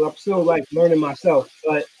now, so I'm still like learning myself.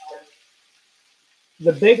 But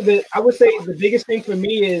I would say the biggest thing for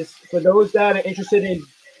me is for those that are interested in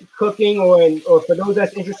cooking or for those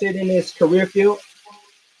that's interested in this career field,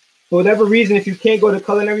 for whatever reason, if you can't go to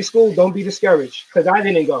culinary school, don't be discouraged because I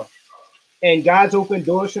didn't go. And God's opened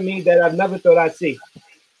doors for me that I've never thought I'd see.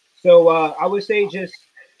 So I would say just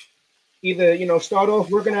either, start off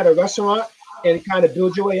working at a restaurant and kind of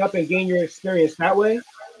build your way up and gain your experience that way,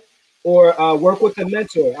 or work with a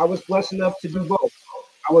mentor. I was blessed enough to do both.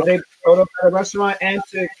 I was able to start off at a restaurant and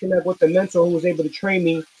to connect with a mentor who was able to train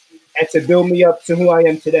me and to build me up to who I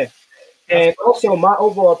am today. And also my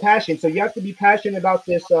overall passion. So you have to be passionate about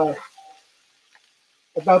this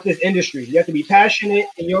industry. You have to be passionate,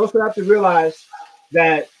 and you also have to realize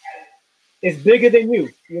that it's bigger than you.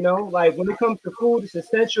 Like when it comes to food, it's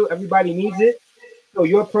essential. Everybody needs it. So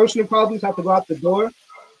your personal problems have to go out the door.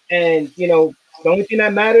 And the only thing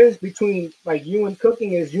that matters between like you and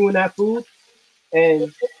cooking is you and that food.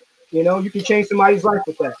 And you can change somebody's life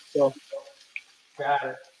with that. So got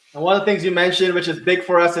it. And one of the things you mentioned, which is big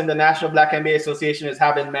for us in the National Black MBA Association, is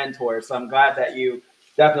having mentors. So I'm glad that you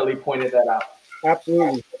definitely pointed that out.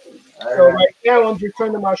 Absolutely. All So right. right now I'm just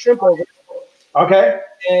turning my shrimp over, Okay.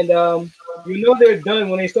 and you know they're done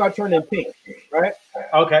when they start turning pink, right?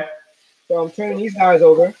 Okay. So I'm turning these guys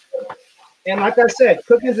over, and like I said,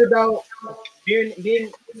 cooking is about being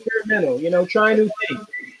experimental, you know, trying new things.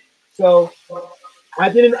 So I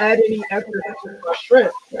didn't add any extra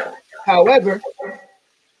shrimp. However,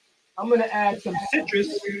 I'm gonna add some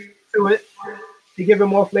citrus to it to give it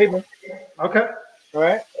more flavor. Okay. All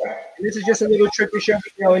right. And this is just a little trick to show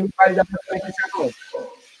you know anybody that wants to make this at home.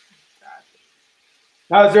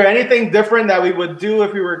 Now, is there anything different that we would do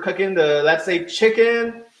if we were cooking the, let's say,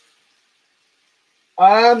 chicken?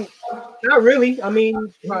 Not really. I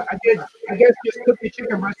mean, I guess just cook the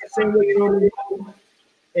chicken breast the same way you normally do,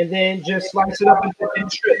 and then just slice it up into thin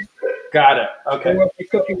strips. Got it. Okay. Or if you're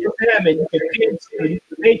cooking your salmon, you can pan sear, you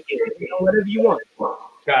can bake it, you know, whatever you want.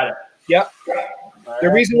 Got it. Yep. The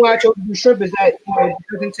reason why I chose to do shrimp is that you know, it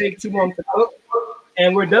doesn't take too long to cook,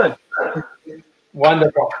 and we're done.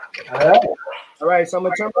 Wonderful. All right. All right, so I'm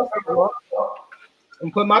gonna turn my stove off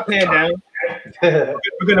and put my pan down.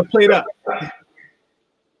 We're gonna plate up.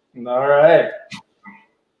 All right.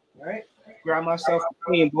 All right. Grab myself a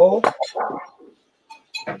clean bowl.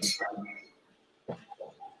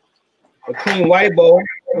 A clean white bowl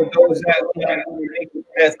for those that kind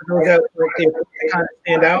of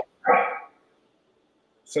stand out.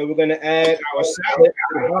 So we're gonna add our salad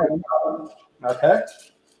to the bottom. Okay.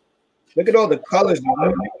 Look at all the colors.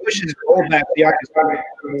 Let me push this bowl back so y'all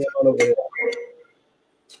can see all over here.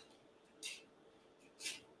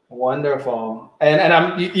 Wonderful.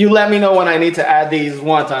 And you let me know when I need to add these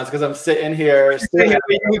wontons because I'm sitting here. You've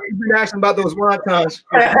been asking about those wontons.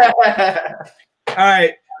 All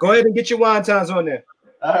right, go ahead and get your wontons on there.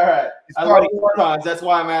 All right. I love wontons. That's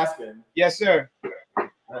why I'm asking. Yes, sir.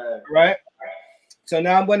 All right. So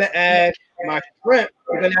now I'm going to add my shrimp.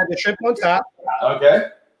 I'm going to add the shrimp on top. Okay.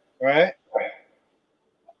 All right.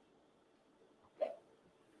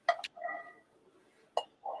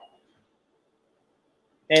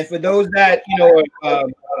 And for those that you know are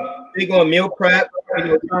big on meal prep, you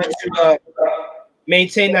know, trying to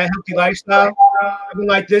maintain that healthy lifestyle, something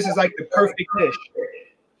like this is like the perfect dish.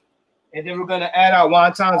 And then we're gonna add our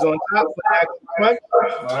wontons on top for the actual crunch.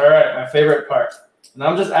 All right, my favorite part. And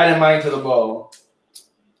I'm just adding mine to the bowl.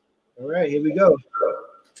 All right, here we go.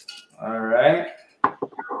 All right.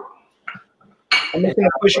 I'm just gonna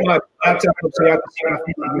push my laptop up so y'all can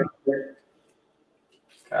see my feet.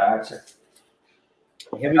 Gotcha.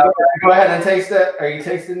 Here we go. Go ahead and taste it. Are you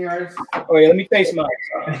tasting yours? Oh yeah, let me taste mine.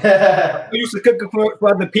 I'm used to cooking for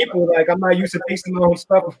other people. Like I'm not used to tasting my own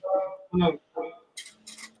stuff. All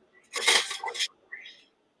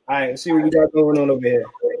right, let's see what we got going on over here.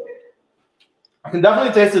 I can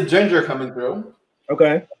definitely taste the ginger coming through.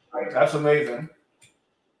 Okay. That's amazing.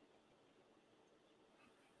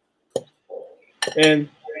 And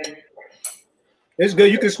it's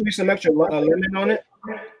good. You can squeeze some extra lemon on it.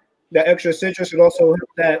 That extra citrus would also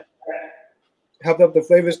help the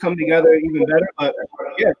flavors come together even better. But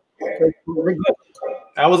yeah, we're good.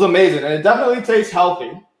 That was amazing, and it definitely tastes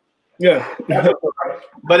healthy. Yeah.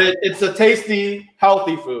 But it's a tasty,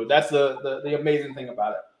 healthy food. That's the amazing thing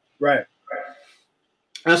about it. Right.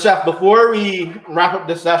 Now, Chef, before we wrap up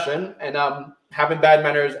this session, and I'm having bad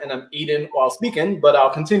manners and I'm eating while speaking, but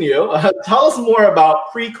I'll continue. Tell us more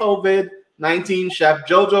about pre-COVID-19 Chef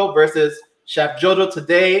Jojo versus Chef Jojo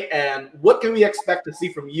today, and what can we expect to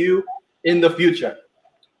see from you in the future?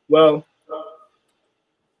 Well,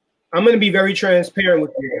 I'm going to be very transparent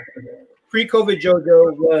with you. Pre-COVID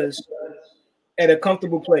Jojo was at a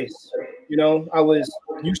comfortable place. You know, I was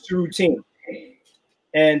used to routine,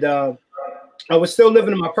 and I was still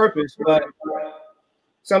living in my purpose. But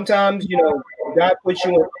sometimes, you know, God puts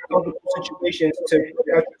you in comfortable situations to put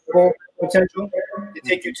out your full potential to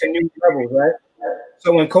take you to new levels, right?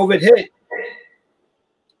 So when COVID hit,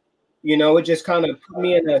 you know, it just kind of put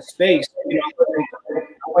me in a space. You know,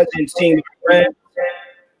 I wasn't seeing friends,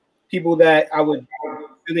 people that I would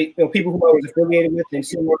really, you know, people who I was affiliated with and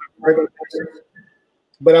seeing on a regular basis.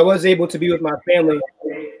 But I was able to be with my family,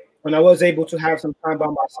 and I was able to have some time by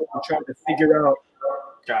myself and try to figure out,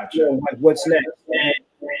 Gotcha. you know, like what's next. And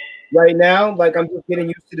right now, like I'm just getting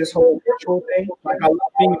used to this whole virtual thing. Like I love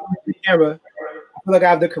being on the camera. I feel like I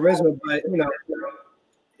have the charisma, but you know,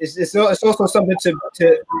 it's also something to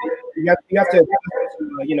you have to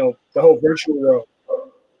you know, the whole virtual world.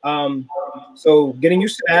 So getting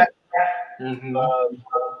used to that. Mm-hmm.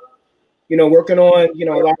 You know, working on, you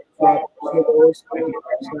know, a lot of goals.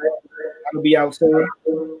 I'll be out soon.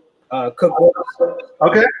 cookbooks.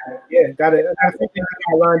 Okay. Yeah, got a few things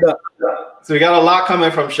lined up. So we got a lot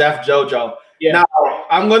coming from Chef JoJo. Yeah. Now,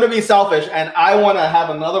 I'm going to be selfish, and I want to have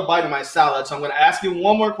another bite of my salad. So I'm going to ask you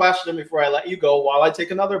one more question before I let you go while I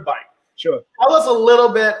take another bite. Sure. Tell us a little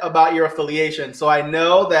bit about your affiliation. So I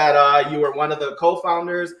know that you were one of the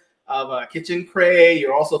co-founders of Kitchen Cray.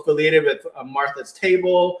 You're also affiliated with Martha's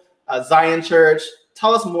Table, Zion Church.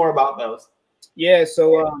 Tell us more about those. Yeah.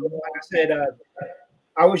 So like I said,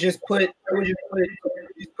 I was just put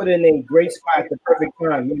in a great spot at the perfect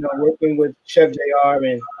time. You know, working with Chef JR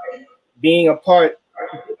and being a part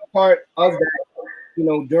of that. You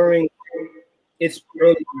know, during its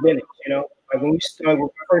early beginning. You know, like when we first started, we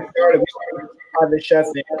started with a private chef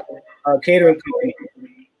and catering company,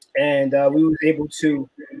 and we was able to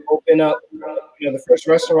open up, you know, the first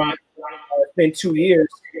restaurant. It's been 2 years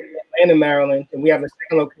in Atlanta, Maryland, and we have a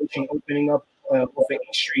second location opening up off of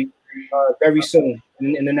East Street very soon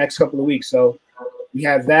in the next couple of weeks. So we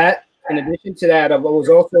have that. In addition to that, I was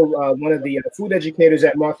also one of the food educators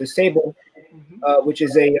at Martha's Table, which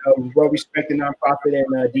is a well-respected nonprofit in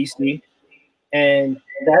DC. And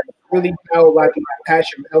that's really how like my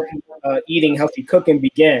passion for healthy eating, healthy cooking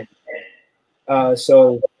began.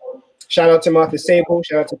 So shout out to Martha's Table,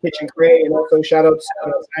 shout out to Kitchen Cray, and also shout out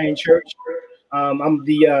to Zion Church. I'm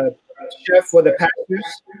the chef for the pastors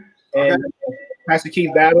and Pastor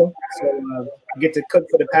Keith Battle. So I get to cook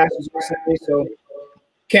for the pastors recently. So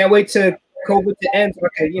can't wait to COVID to end so I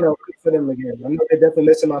can, you know, cook for them again. I know they're definitely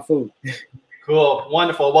missing my food. Cool.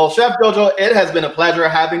 Wonderful. Well, Chef JoJo, it has been a pleasure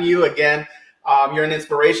having you again. You're an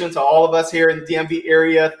inspiration to all of us here in the DMV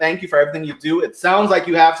area. Thank you for everything you do. It sounds like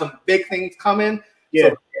you have some big things coming. Yeah.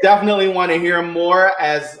 So definitely want to hear more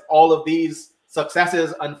as all of these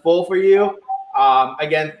successes unfold for you.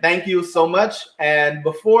 Again, thank you so much. And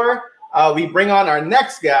before we bring on our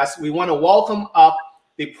next guest, we want to welcome up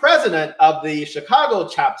the president of the Chicago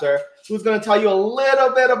chapter, who's going to tell you a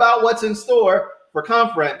little bit about what's in store for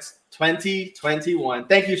Conference 2021.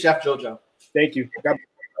 Thank you, Chef JoJo. Thank you.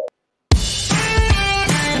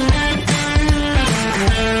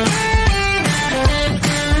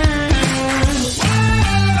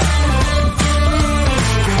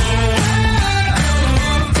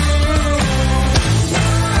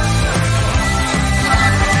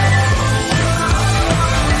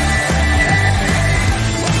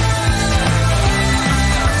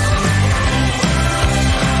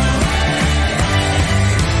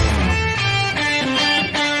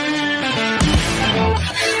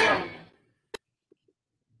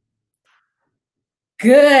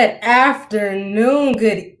 Good afternoon,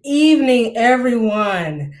 good evening,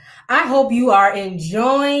 everyone. I hope you are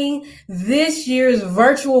enjoying this year's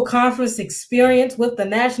virtual conference experience with the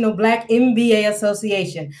National Black MBA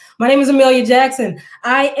Association. My name is Amelia Jackson.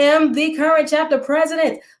 I am the current chapter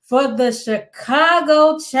president for the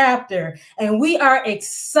Chicago chapter, and we are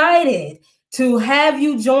excited to have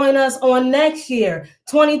you join us on next year,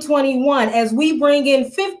 2021, as we bring in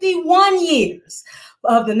 51 years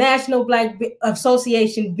of the National Black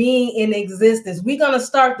Association being in existence. We're going to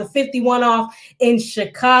start the 51 off in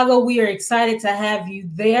Chicago. We are excited to have you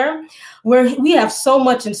there, where we have so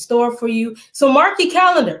much in store for you. So mark your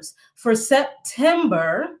calendars for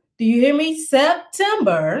September, do you hear me?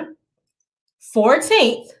 September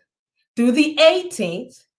 14th through the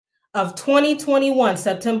 18th of 2021,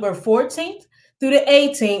 September 14th through the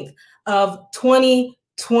 18th of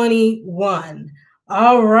 2021.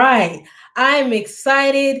 All right. I'm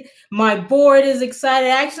excited. My board is excited.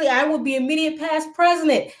 Actually, I will be immediate past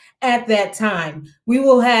president at that time. We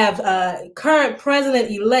will have current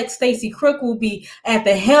president-elect Stacey Crook will be at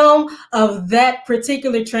the helm of that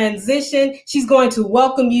particular transition. She's going to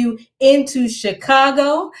welcome you into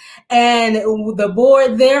Chicago, and the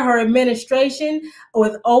board there, her administration,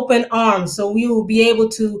 with open arms. So we will be able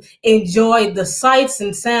to enjoy the sights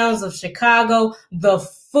and sounds of Chicago, the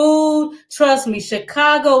food. Trust me,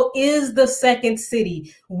 Chicago is the second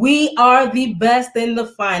city. We are the best and the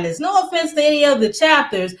finest. No offense to any of the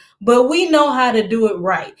chapters, but we know how to do it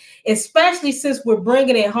right, especially since we're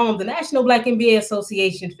bringing it home. The National Black MBA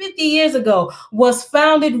Association 50 years ago was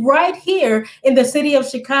founded right here in the city of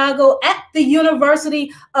Chicago at the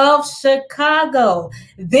University of Chicago.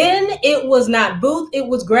 Then it was not Booth, it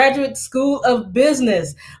was Graduate School of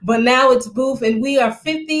Business, but now it's Booth, and we are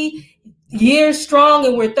 50 years strong,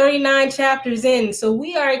 and we're 39 chapters in. So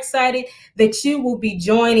we are excited that you will be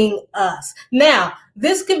joining us. Now,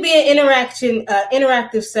 this could be an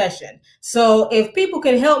interactive session. So if people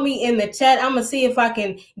can help me in the chat, I'm gonna see if I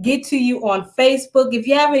can get to you on Facebook. If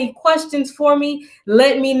you have any questions for me,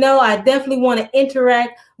 let me know. I definitely want to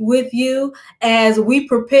interact with you as we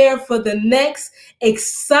prepare for the next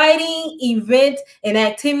exciting event and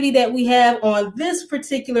activity that we have on this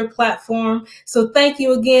particular platform. So thank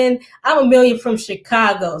you again. I'm Amelia from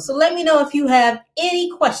Chicago. So let me know if you have any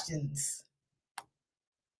questions.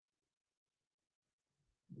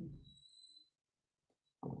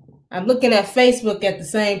 I'm looking at Facebook at the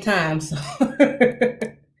same time, so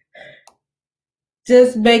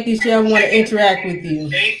just making sure I want to interact with you.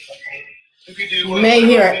 You may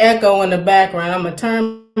hear an echo in the background. I'm gonna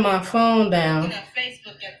turn my phone down.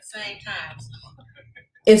 Facebook at the same time.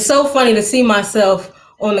 It's so funny to see myself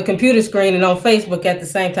on the computer screen and on Facebook at the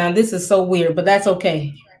same time. This is so weird, but that's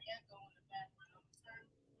okay.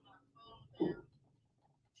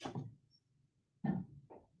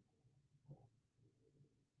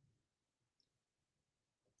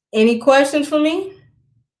 Any questions for me?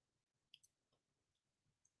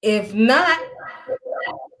 If not,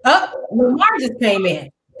 oh, Lamar just came in.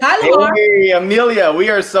 Hi, Lamar. Hey, Amelia, we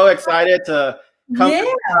are so excited to come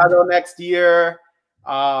to Chicago next year.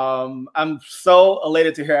 I'm so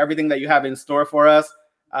elated to hear everything that you have in store for us.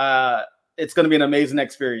 It's going to be an amazing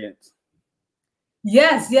experience.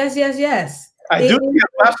 Yes, yes, yes, yes. I do see a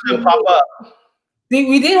question pop up.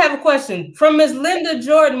 We did have a question from Miss Linda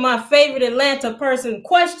Jordan, my favorite Atlanta person.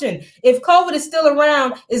 Question: if COVID is still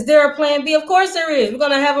around, is there a plan B? Of course there is. We're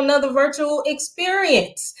going to have another virtual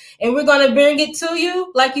experience, and we're going to bring it to you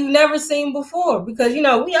like you've never seen before, because, you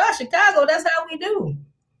know, we are Chicago. That's how we do.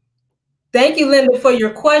 Thank you, Linda, for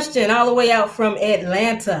your question all the way out from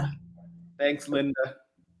Atlanta. Thanks, Linda.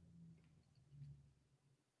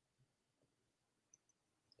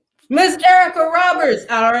 Miss Erica Roberts,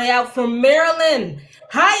 all right, out from Maryland.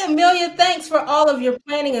 Hi, Amelia. Thanks for all of your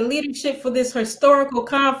planning and leadership for this historical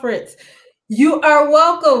conference. You are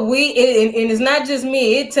welcome. And it's not just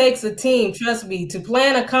me. It takes a team. Trust me. To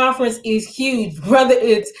plan a conference is huge. Whether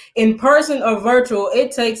it's in person or virtual,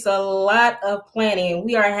 it takes a lot of planning. And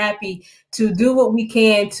we are happy to do what we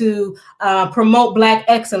can to promote Black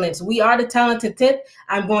excellence. We are the Talented 10th.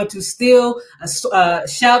 I'm going to still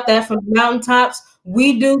shout that from the mountaintops.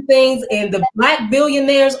 We do things, and the Black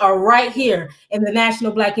billionaires are right here in the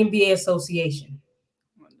National Black MBA Association.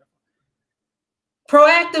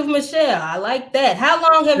 Proactive Michelle, I like that. How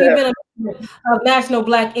long have you been a member of National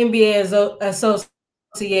Black MBA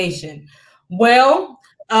Association? Well,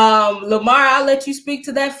 Lamar, I'll let you speak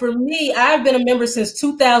to that. For me, I've been a member since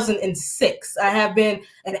 2006. I have been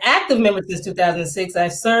an active member since 2006. I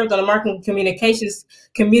served on the Marketing Communications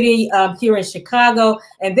Committee here in Chicago,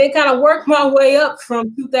 and then kind of worked my way up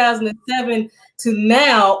from 2007 to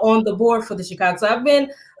now on the board for the Chicago. So I've been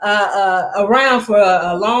around for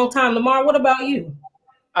a long time. Lamar, what about you?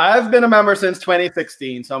 I've been a member since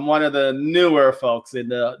 2016, so I'm one of the newer folks in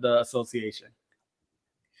the association.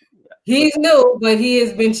 He's new, but he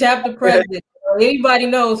has been chapter president. Anybody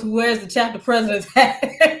knows who wears the chapter president's hat.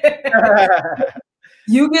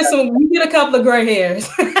 You get a couple of gray hairs.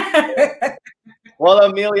 Well,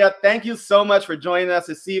 Amelia, thank you so much for joining us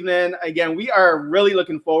this evening. Again, we are really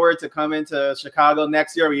looking forward to coming to Chicago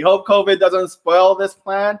next year. We hope COVID doesn't spoil this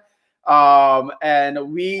plan.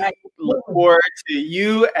 And we look forward to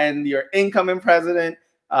you and your incoming president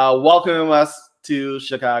welcoming us to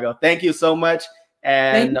Chicago. Thank you so much.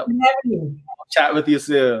 And I'll chat with you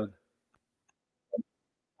soon.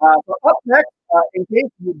 So up next, in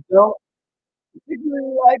case you don't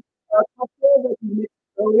particularly like cocktails that you mixed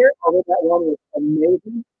earlier, although that one was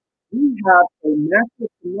amazing, we have a master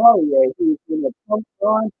sommelier who's going to come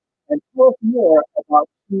on and tell us more about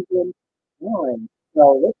Cuban wine.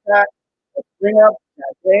 So with that, let's bring up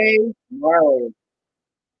Jade Marley.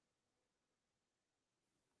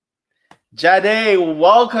 Jade,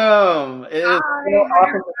 welcome. It is so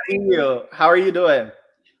awesome to see you. How are you doing?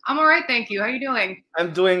 I'm all right, thank you. How are you doing?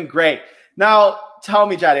 I'm doing great. Now, tell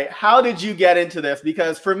me, Jade, how did you get into this?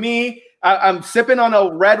 Because for me, I'm sipping on a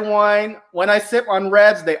red wine. When I sip on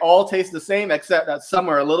reds, they all taste the same, except that some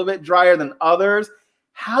are a little bit drier than others.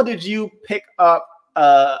 How did you pick up,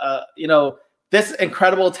 this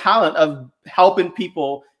incredible talent of helping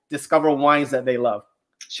people discover wines that they love?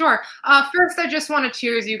 Sure. First, I just want to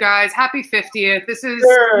cheers you guys. Happy 50th. This is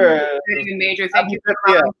really major. Thank you for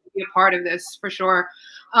allowing me to be a part of this, for sure.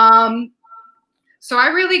 So I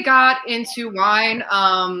really got into wine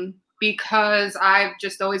because I've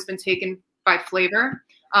just always been taken by flavor.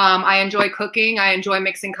 I enjoy cooking. I enjoy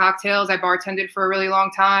mixing cocktails. I bartended for a really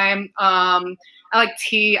long time. I like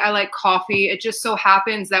tea, I like coffee. It just so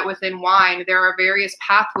happens that within wine, there are various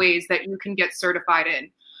pathways that you can get certified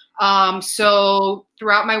in. So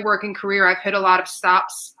throughout my working career, I've hit a lot of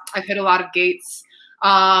stops, I've hit a lot of gates,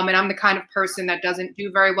 and I'm the kind of person that doesn't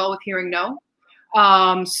do very well with hearing no.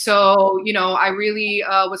 So, you know, I really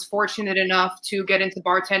was fortunate enough to get into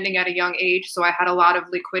bartending at a young age. So I had a lot of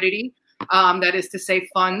liquidity, that is to say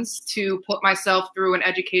funds, to put myself through an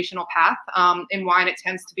educational path. In wine, it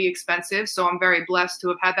tends to be expensive. So I'm very blessed to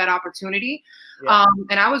have had that opportunity. Yeah.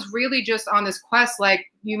 And I was really just on this quest, like,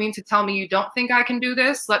 you mean to tell me you don't think I can do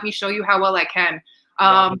this? Let me show you how well I can.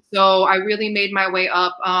 So I really made my way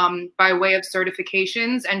up by way of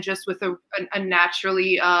certifications and just with a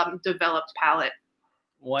naturally developed palate.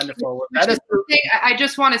 Wonderful. I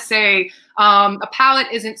just want to say a palate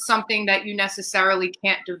isn't something that you necessarily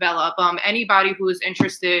can't develop. Anybody who is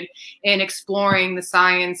interested in exploring the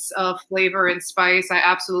science of flavor and spice, I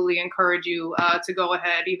absolutely encourage you to go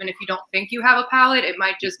ahead. Even if you don't think you have a palate, it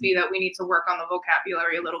might just be that we need to work on the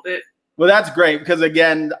vocabulary a little bit. Well, that's great because,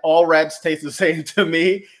 again, all reds taste the same to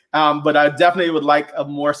me, but I definitely would like a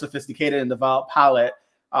more sophisticated and developed palate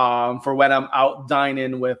for when I'm out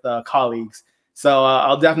dining with colleagues. So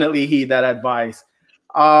I'll definitely heed that advice.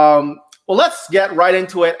 Well, let's get right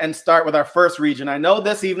into it and start with our first region. I know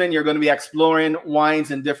this evening you're going to be exploring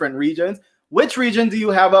wines in different regions. Which region do you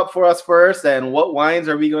have up for us first, and what wines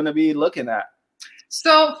are we going to be looking at?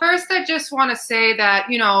 So first, I just want to say that,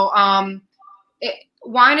 you know,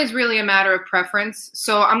 wine is really a matter of preference.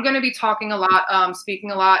 So I'm going to be talking a lot, speaking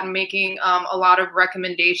a lot, and making a lot of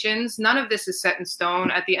recommendations. None of this is set in stone.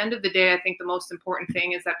 At the end of the day, I think the most important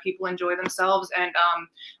thing is that people enjoy themselves and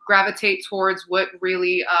gravitate towards what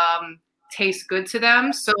really tastes good to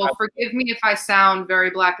them. So forgive me if I sound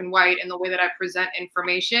very black and white in the way that I present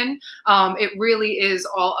information. It really is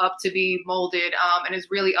all up to be molded and is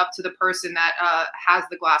really up to the person that has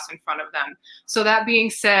the glass in front of them. So that being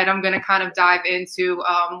said, I'm going to kind of dive into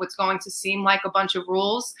what's going to seem like a bunch of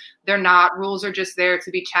rules. They're not. Rules are just there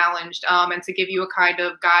to be challenged and to give you a kind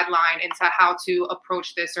of guideline into how to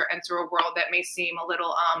approach this or enter a world that may seem a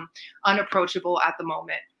little unapproachable at the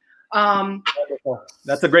moment.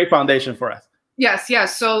 That's a great foundation for us. Yes,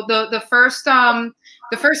 yes. So the first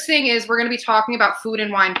thing is we're going to be talking about food and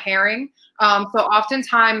wine pairing. So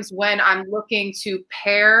oftentimes when I'm looking to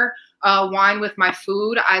pair wine with my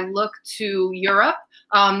food, I look to Europe.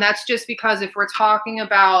 That's just because if we're talking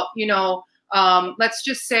about, you know, let's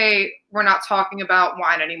just say we're not talking about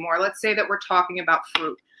wine anymore. Let's say that we're talking about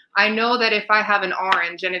fruit. I know that if I have an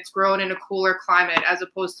orange and it's grown in a cooler climate as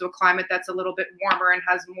opposed to a climate that's a little bit warmer and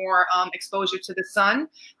has more exposure to the sun,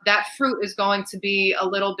 that fruit is going to be a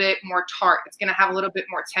little bit more tart. It's going to have a little bit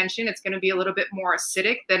more tension. It's going to be a little bit more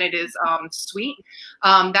acidic than it is sweet.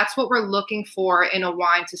 That's what we're looking for in a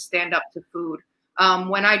wine to stand up to food.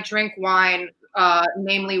 When I drink wine,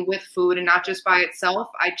 namely with food and not just by itself,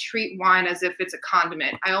 I treat wine as if it's a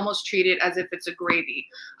condiment. I almost treat it as if it's a gravy.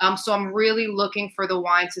 So I'm really looking for the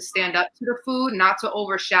wine to stand up to the food, not to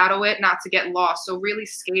overshadow it, not to get lost. So really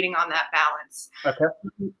skating on that balance. Okay.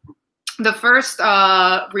 The first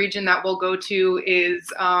region that we'll go to is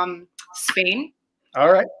Spain.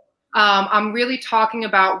 All right. I'm really talking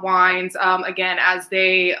about wines, again, as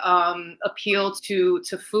they appeal to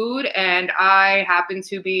food. And I happen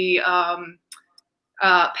to be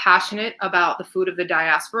passionate about the food of the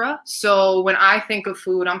diaspora. So when I think of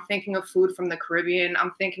food, I'm thinking of food from the Caribbean.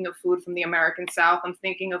 I'm thinking of food from the American South. I'm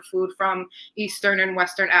thinking of food from Eastern and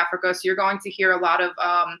Western Africa. So you're going to hear a lot of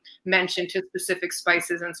mention to specific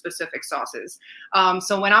spices and specific sauces.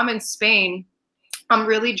 So when I'm in Spain, I'm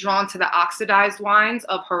really drawn to the oxidized wines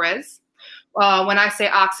of Jerez. When I say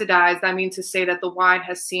oxidized, I mean to say that the wine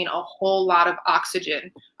has seen a whole lot of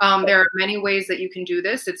oxygen. There are many ways that you can do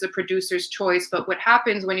this. It's a producer's choice. But what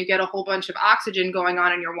happens when you get a whole bunch of oxygen going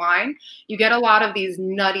on in your wine, you get a lot of these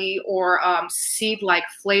nutty or seed-like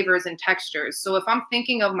flavors and textures. So if I'm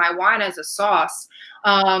thinking of my wine as a sauce,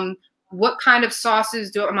 what kind of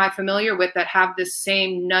sauces am I familiar with that have this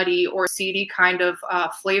same nutty or seedy kind of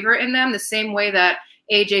flavor in them? The same way that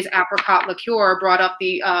AJ's apricot liqueur brought up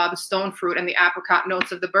the stone fruit and the apricot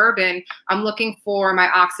notes of the bourbon. I'm looking for my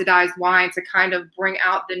oxidized wine to kind of bring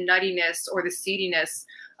out the nuttiness or the seediness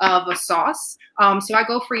of a sauce. So I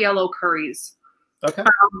go for yellow curries. Okay.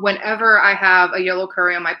 Whenever I have a yellow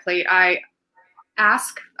curry on my plate,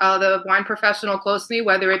 ask the wine professional close to me,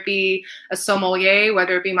 whether it be a sommelier,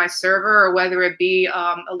 whether it be my server, or whether it be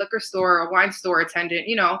a liquor store or a wine store attendant,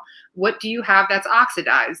 you know, what do you have that's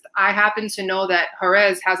oxidized? I happen to know that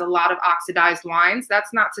Jerez has a lot of oxidized wines.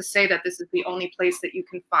 That's not to say that this is the only place that you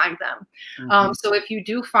can find them. Mm-hmm. So if you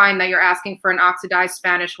do find that you're asking for an oxidized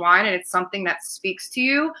Spanish wine and it's something that speaks to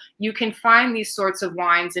you, you can find these sorts of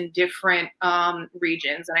wines in different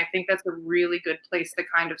regions. And I think that's a really good place to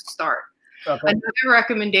kind of start. Okay. Another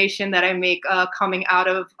recommendation that I make coming out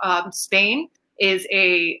of Spain is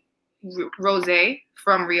a rosé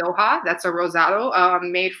from Rioja. That's a rosado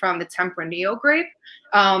made from the Tempranillo grape.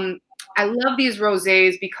 I love these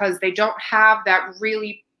rosés because they don't have that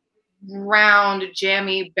really round,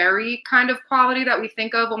 jammy berry kind of quality that we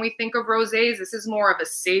think of when we think of rosés. This is more of a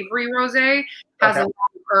savory rosé, has a lot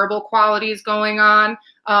of herbal qualities going on.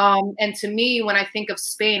 And to me, when I think of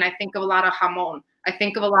Spain, I think of a lot of jamón. I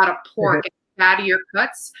think of a lot of pork and fattier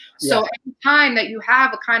cuts. So every time that you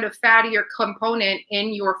have a kind of fattier component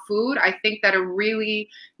in your food, I think that a really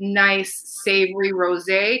nice savory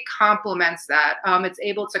rosé complements that. It's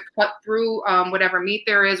able to cut through whatever meat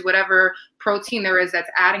there is, whatever protein there is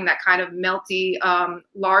that's adding that kind of melty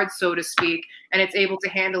lard, so to speak, and it's able to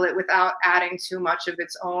handle it without adding too much of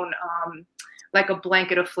its own, like a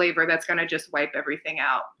blanket of flavor that's going to just wipe everything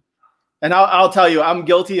out. And I'll tell you, I'm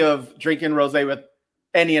guilty of drinking rosé with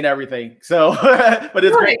any and everything. So, but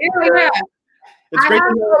it's great. Yeah. It's great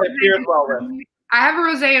to know that beer as well. I have a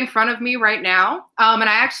rosé in front of me right now, and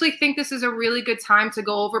I actually think this is a really good time to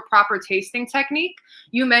go over proper tasting technique.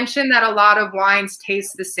 You mentioned that a lot of wines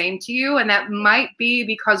taste the same to you, and that might be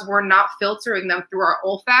because we're not filtering them through our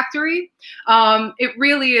olfactory. It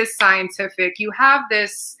really is scientific. You have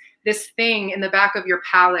this thing in the back of your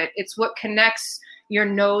palate. It's what connects your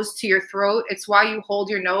nose to your throat. It's why you hold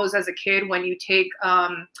your nose as a kid when you take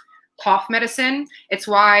cough medicine. It's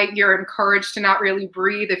why you're encouraged to not really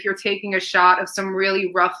breathe if you're taking a shot of some really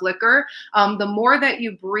rough liquor. The more that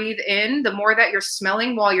you breathe in, the more that you're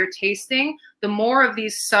smelling while you're tasting, the more of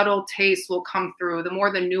these subtle tastes will come through, the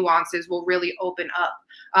more the nuances will really open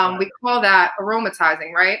up. We call that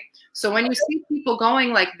aromatizing, right? So when you see people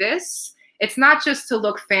going like this, it's not just to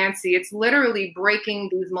look fancy. It's literally breaking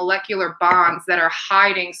these molecular bonds that are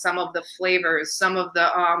hiding some of the flavors, some of the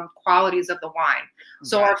qualities of the wine.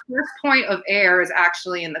 So our first point of air is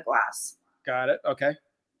actually in the glass. Got it. Okay.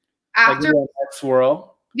 After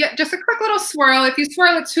swirl. Yeah, just a quick little swirl. If you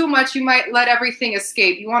swirl it too much, you might let everything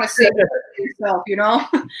escape. You want to save it for yourself, you know?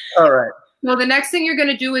 All right. So the next thing you're going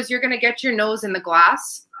to do is you're going to get your nose in the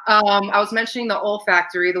glass. I was mentioning the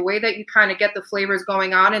olfactory. The way that you kind of get the flavors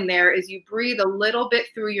going on in there is you breathe a little bit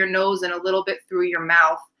through your nose and a little bit through your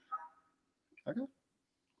mouth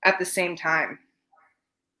at the same time.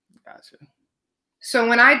 Gotcha. So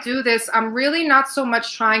when I do this, I'm really not so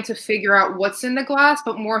much trying to figure out what's in the glass,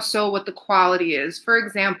 but more so what the quality is. For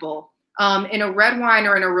example, in a red wine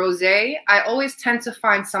or in a rosé, I always tend to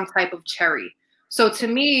find some type of cherry. So to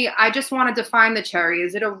me, I just want to define the cherry.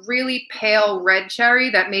 Is it a really pale red cherry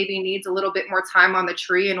that maybe needs a little bit more time on the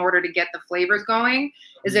tree in order to get the flavors going?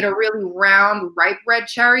 Is it a really round, ripe red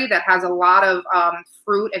cherry that has a lot of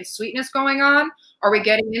fruit and sweetness going on? Are we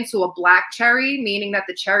getting into a black cherry, meaning that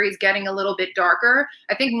the cherry is getting a little bit darker?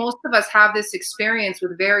 I think most of us have this experience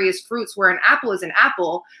with various fruits where an apple is an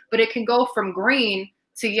apple, but it can go from green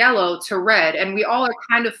to yellow to red. And we all are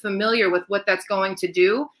kind of familiar with what that's going to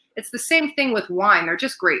do. It's the same thing with wine. They're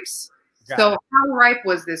just grapes. So how ripe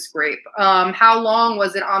was this grape? How long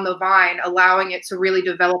was it on the vine, allowing it to really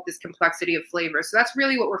develop this complexity of flavor? So that's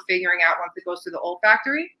really what we're figuring out once it goes through the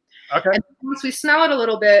olfactory. Okay. And once we smell it a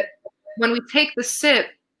little bit, when we take the sip,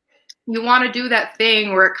 you want to do that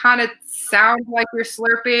thing where it kind of sounds like you're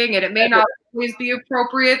slurping, and it may not always be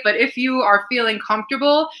appropriate, but if you are feeling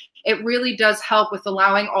comfortable, it really does help with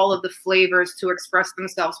allowing all of the flavors to express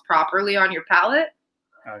themselves properly on your palate.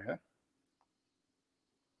 Okay.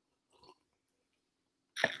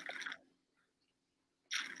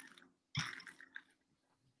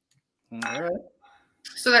 All right.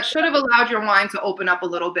 So that should have allowed your wine to open up a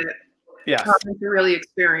little bit. Yes. To really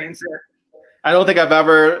experience it. I don't think I've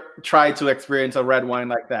ever tried to experience a red wine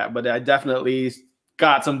like that, but I definitely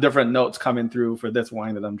got some different notes coming through for this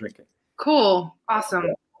wine that I'm drinking. Cool. Awesome.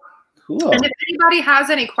 Cool. And if anybody has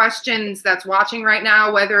any questions that's watching right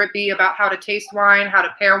now, whether it be about how to taste wine, how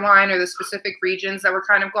to pair wine, or the specific regions that we're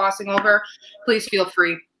kind of glossing over, please feel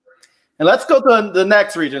free. And let's go to the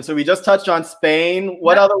next region. So we just touched on Spain.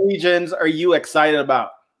 What other regions are you excited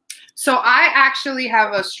about? So I actually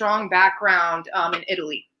have a strong background in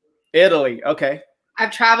Italy. Italy, okay.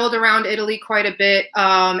 I've traveled around Italy quite a bit,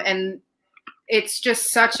 and it's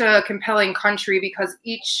just such a compelling country because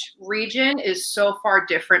each region is so far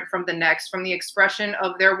different from the next, from the expression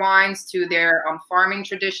of their wines to their farming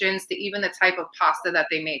traditions to even the type of pasta that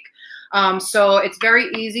they make. So it's very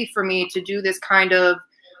easy for me to do this kind of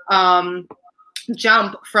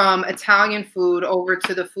jump from Italian food over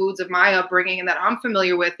to the foods of my upbringing and that I'm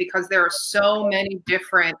familiar with, because there are so many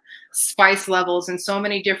different spice levels and so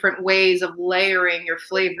many different ways of layering your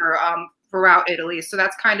flavor throughout Italy. So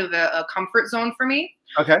that's kind of a comfort zone for me.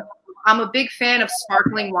 Okay. I'm a big fan of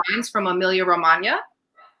sparkling wines from Emilia-Romagna.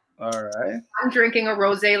 All right. I'm drinking a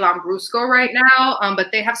Rosé Lambrusco right now,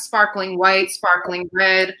 but they have sparkling white, sparkling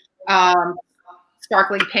red,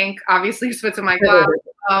 sparkling pink, obviously, so it's in my glass.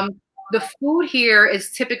 The food here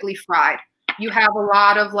is typically fried. You have a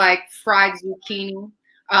lot of like fried zucchini.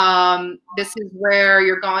 This is where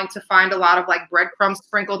you're going to find a lot of like breadcrumbs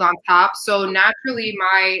sprinkled on top. So naturally,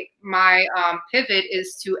 my pivot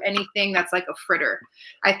is to anything that's like a fritter.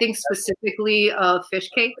 I think specifically of fish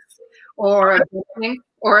cakes or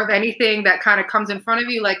of anything that kind of comes in front of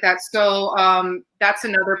you like that. So that's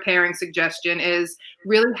another pairing suggestion, is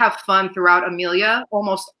really have fun throughout Emilia.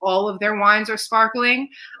 Almost all of their wines are sparkling,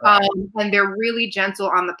 and they're really gentle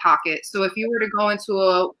on the pocket. So if you were to go into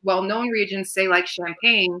a well-known region, say like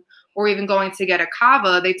Champagne, or even going to get a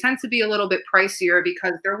cava, they tend to be a little bit pricier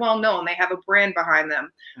because they're well-known. They have a brand behind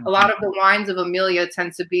them. A lot of the wines of Emilia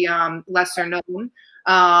tend to be lesser known,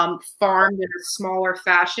 farmed in a smaller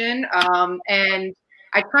fashion, and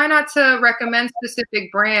I try not to recommend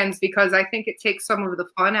specific brands because I think it takes some of the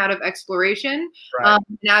fun out of exploration, and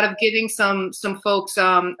out of giving some folks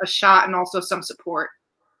a shot and also some support.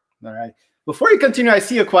 All right. Before you continue, I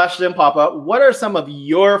see a question pop up. What are some of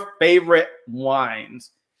your favorite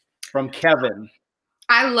wines? From Kevin.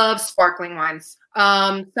 I love sparkling wines.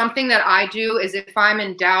 Something that I do is if I'm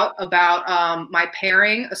in doubt about my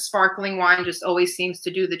pairing, a sparkling wine just always seems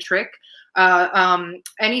to do the trick.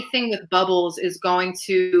 Anything with bubbles is going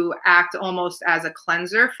to act almost as a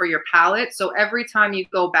cleanser for your palate. So every time you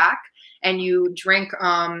go back and you drink,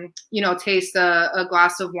 taste a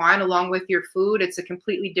glass of wine along with your food, it's a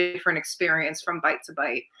completely different experience from bite to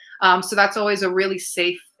bite. So that's always a really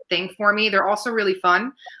safe thing for me. They're also really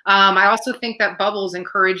fun. I also think that bubbles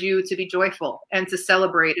encourage you to be joyful and to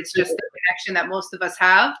celebrate. It's just the connection that most of us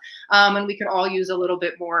have, and we could all use a little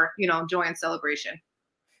bit more, joy and celebration.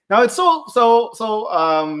 Now it's so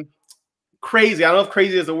crazy. I don't know if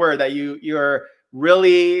crazy is a word, that you're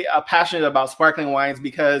really passionate about sparkling wines,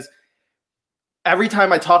 because every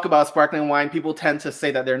time I talk about sparkling wine, people tend to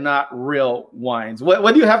say that they're not real wines.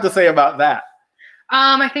 What do you have to say about that?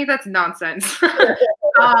 I think that's nonsense.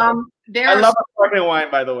 I love sparkling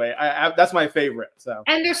wine, by the way. That's my favorite. So,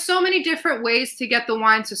 and there's so many different ways to get the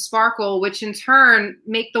wine to sparkle, which in turn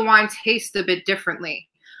make the wine taste a bit differently.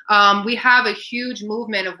 We have a huge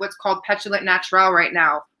movement of what's called Pétillant Naturel right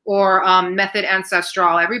now, or Method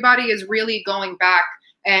Ancestral. Everybody is really going back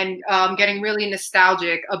and getting really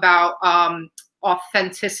nostalgic about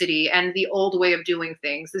authenticity and the old way of doing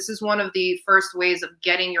things. This is one of the first ways of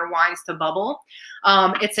getting your wines to bubble.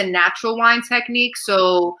 It's a natural wine technique,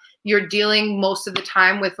 so you're dealing most of the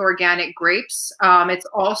time with organic grapes. It's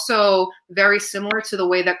also very similar to the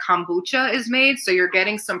way that kombucha is made, so you're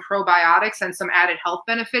getting some probiotics and some added health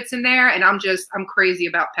benefits in there, and I'm crazy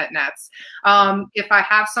about pet nats. If I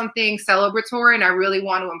have something celebratory and I really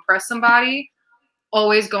want to impress somebody,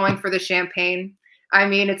 always going for the champagne. I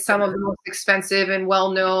mean, it's some of the most expensive and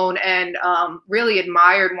well-known and really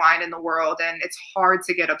admired wine in the world, and it's hard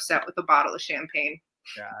to get upset with a bottle of champagne.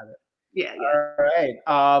 Got it. Yeah. All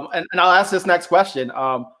right. And I'll ask this next question.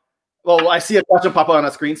 Well, I see a question pop up on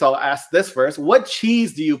the screen, so I'll ask this first. What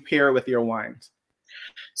cheese do you pair with your wines?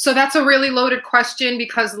 So that's a really loaded question,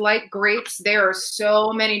 because like grapes, there are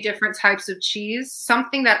so many different types of cheese.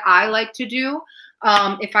 Something that I like to do,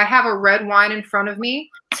 if I have a red wine in front of me,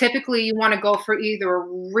 typically you want to go for either a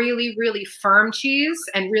really, really firm cheese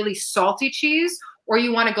and really salty cheese, or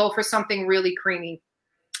you want to go for something really creamy.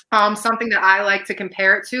 Something that I like to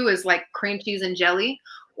compare it to is like cream cheese and jelly,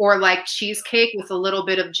 or like cheesecake with a little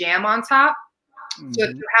bit of jam on top. Mm-hmm. So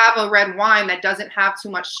if you have a red wine that doesn't have too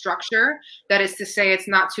much structure, that is to say it's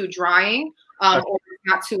not too drying, or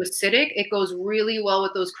not too acidic, it goes really well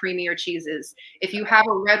with those creamier cheeses. If you have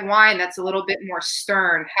a red wine that's a little bit more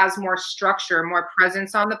stern, has more structure, more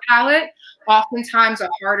presence on the palate, oftentimes a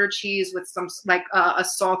harder cheese with some like a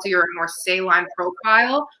saltier, more saline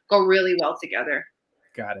profile go really well together.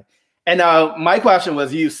 Got it. And my question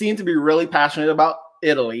was, you seem to be really passionate about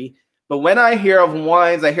Italy, but when I hear of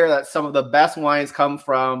wines, I hear that some of the best wines come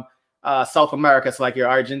from South America, so like your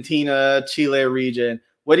Argentina, Chile region.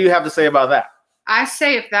 What do you have to say about that? I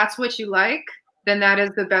say if that's what you like, then that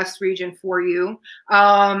is the best region for you.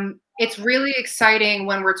 It's really exciting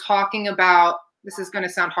when we're talking about, this is going to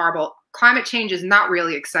sound horrible, climate change is not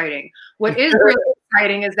really exciting. What is really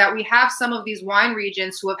exciting is that we have some of these wine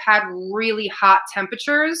regions who have had really hot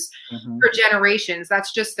temperatures for generations.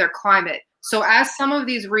 That's just their climate. So as some of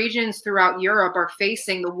these regions throughout Europe are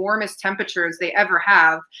facing the warmest temperatures they ever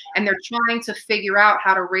have, and they're trying to figure out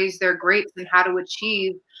how to raise their grapes and how to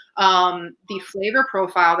achieve the flavor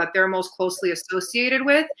profile that they're most closely associated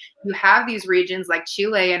with, you have these regions like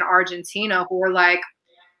Chile and Argentina who are like,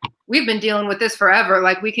 we've been dealing with this forever.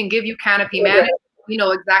 Like, we can give you canopy management. We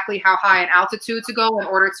know exactly how high in altitude to go in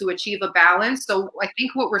order to achieve a balance. So I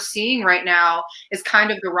think what we're seeing right now is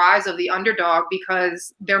kind of the rise of the underdog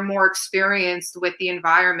because they're more experienced with the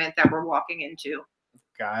environment that we're walking into.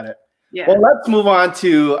 Got it. Yeah. Well, let's move on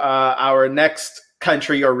to our next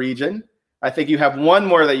country or region. I think you have one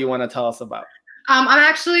more that you want to tell us about.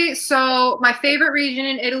 So my favorite region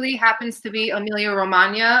in Italy happens to be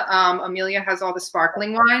Emilia-Romagna. Emilia has all the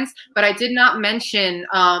sparkling wines, but I did not mention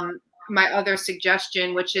my other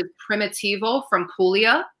suggestion, which is Primitivo from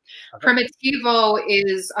Puglia. Okay. Primitivo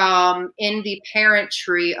is in the parent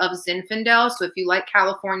tree of Zinfandel. So if you like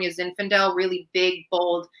California Zinfandel, really big,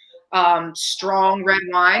 bold, strong red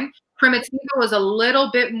wine, Primitivo is a little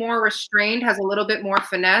bit more restrained, has a little bit more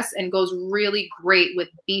finesse, and goes really great with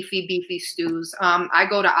beefy stews. I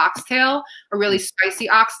go to oxtail, a really spicy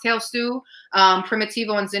oxtail stew.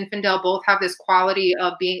 Primitivo and Zinfandel both have this quality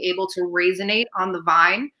of being able to raisinate on the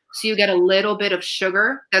vine. So you get a little bit of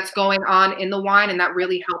sugar that's going on in the wine, and that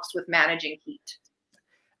really helps with managing heat.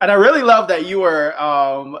 And I really love that you were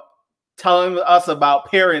telling us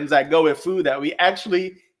about pairings that go with food that we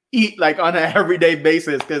actually eat like on an everyday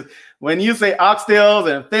basis. Because when you say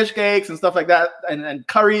oxtails and fish cakes and stuff like that, and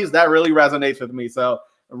curries, that really resonates with me. So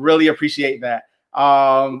I really appreciate that.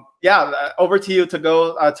 Yeah, over to you to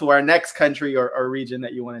go to our next country or region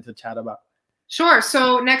that you wanted to chat about. Sure.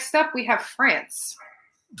 So next up, we have France.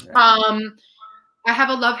 I have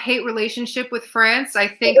a love-hate relationship with France. I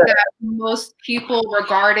think that most people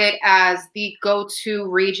regard it as the go-to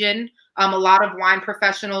region. A lot of wine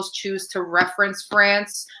professionals choose to reference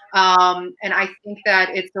France. And I think that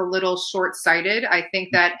it's a little short-sighted. I think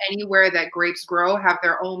that anywhere that grapes grow have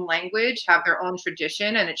their own language, have their own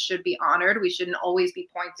tradition, and it should be honored. We shouldn't always be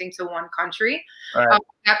pointing to one country. Right.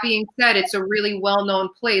 That being said, it's a really well-known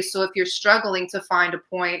place. So if you're struggling to find a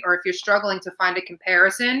point, or if you're struggling to find a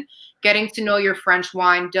comparison, getting to know your French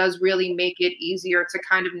wine does really make it easier to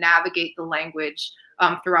kind of navigate the language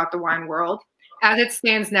throughout the wine world. As it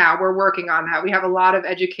stands now, we're working on that. We have a lot of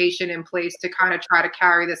education in place to kind of try to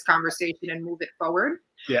carry this conversation and move it forward.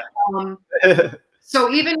 Yeah.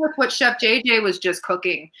 So even with what Chef JJ was just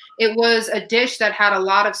cooking, it was a dish that had a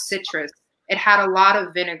lot of citrus. It had a lot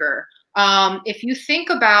of vinegar. If you think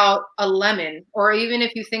about a lemon, or even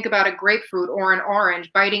if you think about a grapefruit or an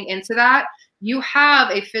orange, biting into that, you have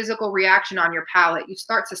a physical reaction on your palate. You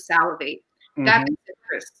start to salivate. That's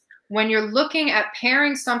citrus. When you're looking at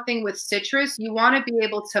pairing something with citrus, you want to be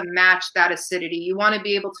able to match that acidity. You want to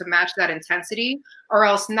be able to match that intensity, or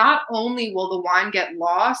else not only will the wine get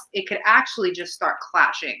lost, it could actually just start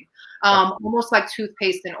clashing, almost like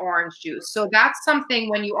toothpaste and orange juice. So that's something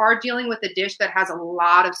when you are dealing with a dish that has a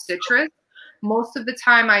lot of citrus, most of the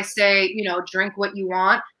time I say, you know, drink what you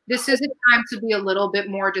want. This is a time to be a little bit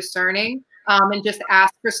more discerning and just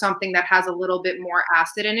ask for something that has a little bit more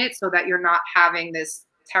acid in it so that you're not having this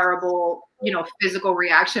terrible, you know, physical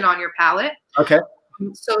reaction on your palate. Okay.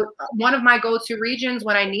 So one of my go-to regions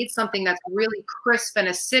when I need something that's really crisp and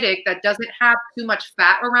acidic that doesn't have too much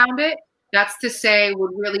fat around it, that's to say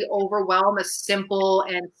would really overwhelm a simple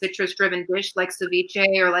and citrus-driven dish like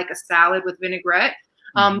ceviche or like a salad with vinaigrette,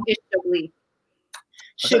 is Chablis.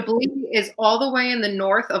 Chablis is all the way in the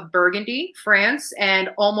north of Burgundy, France,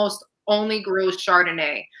 and almost only grows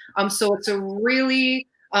Chardonnay. So it's a really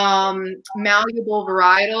malleable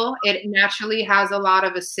varietal. It naturally has a lot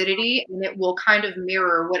of acidity, and it will kind of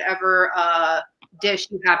mirror whatever dish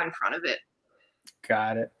you have in front of it.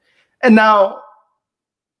 Got it. And now,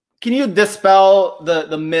 can you dispel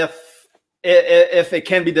the myth, if it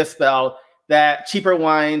can be dispelled, that cheaper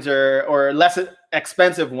wines or less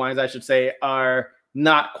expensive wines, I should say, are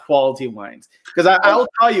not quality wines? Because I will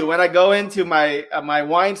tell you, when I go into my my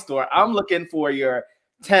wine store, I'm looking for your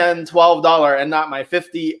 $10, $12 and not my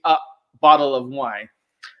 50 up bottle of wine.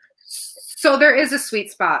 So there is a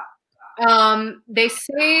sweet spot. They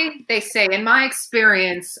say in my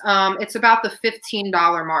experience, it's about the $15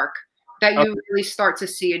 mark that you really start to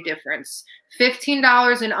see a difference.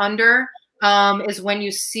 $15 and under is when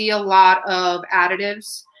you see a lot of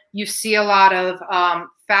additives. You see a lot of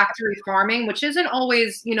factory farming, which isn't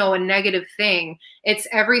always, you know, a negative thing. It's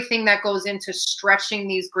everything that goes into stretching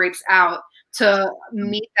these grapes out to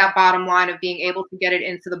meet that bottom line of being able to get it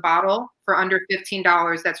into the bottle for under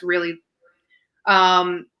 $15. That's really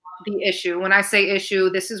the issue. When I say issue,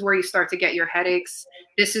 this is where you start to get your headaches.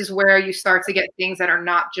 This is where you start to get things that are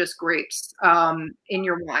not just grapes in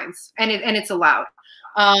your wines, and it's allowed.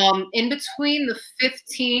 In between the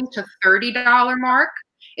 $15 to $30 mark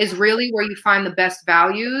is really where you find the best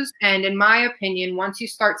values. And in my opinion, once you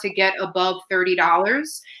start to get above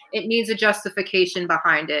 $30, it needs a justification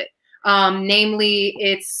behind it. Namely,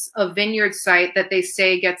 it's a vineyard site that they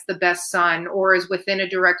say gets the best sun, or is within a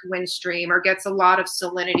direct wind stream, or gets a lot of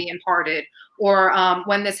salinity imparted. Or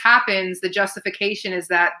when this happens, the justification is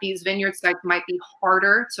that these vineyard sites might be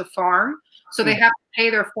harder to farm. So they have to pay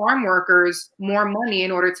their farm workers more money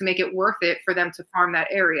in order to make it worth it for them to farm that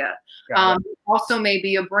area. Also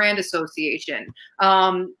maybe a brand association.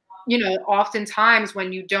 You know, oftentimes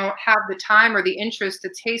when you don't have the time or the interest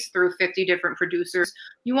to taste through 50 different producers,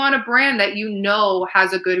 you want a brand that you know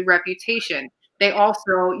has a good reputation. They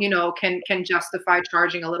also, you know, can justify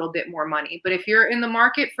charging a little bit more money. But if you're in the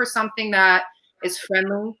market for something that is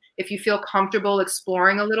friendly, if you feel comfortable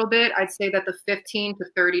exploring a little bit, I'd say that the $15 to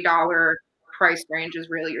 $30 price range is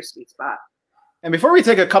really your sweet spot. And before we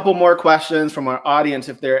take a couple more questions from our audience,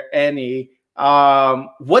 if there are any,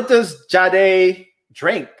 what does Jade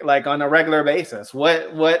drink like on a regular basis?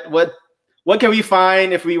 What can we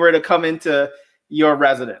find if we were to come into your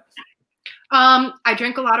residence? I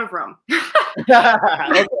drink a lot of rum.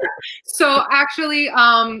 Okay. So actually,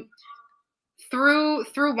 through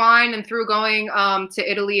wine and through going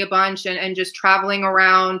to Italy a bunch and just traveling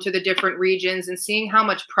around to the different regions and seeing how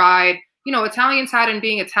much pride, you know, Italians had in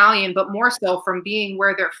being Italian, but more so from being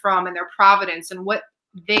where they're from and their providence and what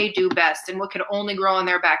they do best and what can only grow in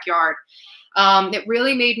their backyard. It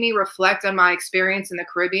really made me reflect on my experience in the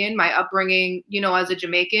Caribbean, my upbringing, you know, as a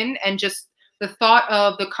Jamaican, and just the thought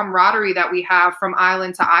of the camaraderie that we have from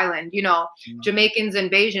island to island. You know, Jamaicans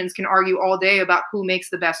and Bajans can argue all day about who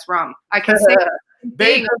makes the best rum. I can say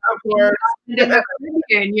Bacon, of course. In the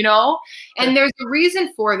Caribbean, you know, and there's a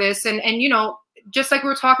reason for this. And you know, just like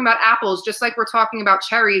we're talking about apples, just like we're talking about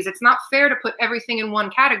cherries, it's not fair to put everything in one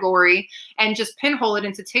category and just pinhole it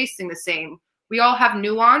into tasting the same. We all have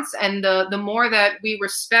nuance, and the more that we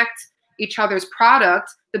respect each other's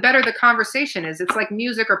product, the better the conversation is. It's like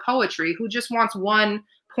music or poetry. Who just wants one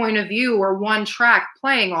point of view or one track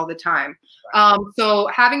playing all the time? So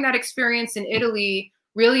having that experience in Italy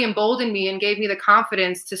really emboldened me and gave me the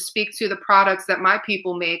confidence to speak to the products that my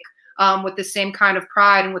people make with the same kind of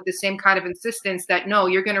pride and with the same kind of insistence that, no,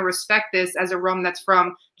 you're going to respect this as a rum that's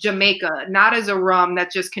from Jamaica, not as a rum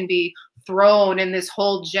that just can be thrown in this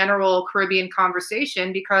whole general Caribbean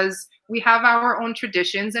conversation, because we have our own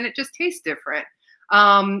traditions and it just tastes different.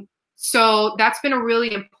 So that's been a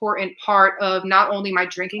really important part of not only my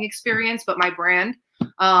drinking experience, but my brand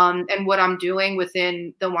and what I'm doing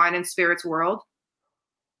within the wine and spirits world.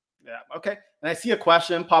 Yeah, okay. And I see a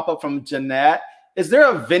question pop up from Jeanette. Is there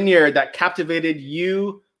a vineyard that captivated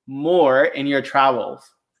you more in your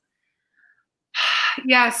travels?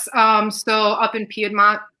 Yes. So up in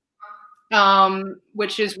Piedmont,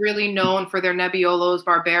 which is really known for their Nebbiolos,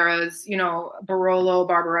 Barberas, you know, Barolo,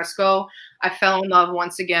 Barbaresco. I fell in love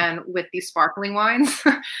once again with these sparkling wines.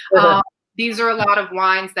 These are a lot of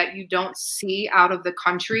wines that you don't see out of the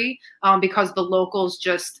country because the locals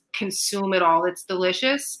just consume it all. It's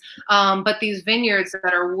delicious. But these vineyards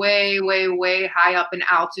that are way, way, way high up in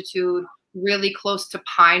altitude, really close to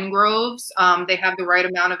pine groves, they have the right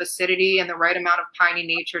amount of acidity and the right amount of piney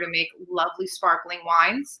nature to make lovely sparkling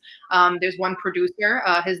wines. There's one producer,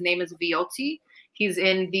 his name is Viotti. He's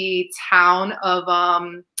in the town of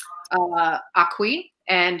Acqui,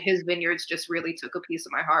 and his vineyards just really took a piece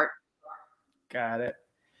of my heart. Got it.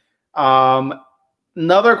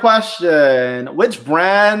 Another question. Which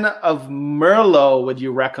brand of Merlot would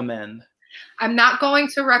you recommend? I'm not going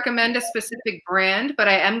to recommend a specific brand, but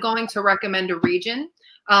I am going to recommend a region.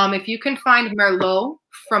 If you can find Merlot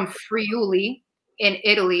from Friuli in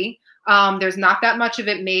Italy, there's not that much of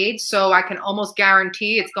it made, so I can almost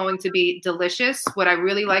guarantee it's going to be delicious. What I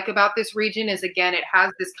really like about this region is, again, it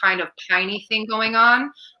has this kind of piney thing going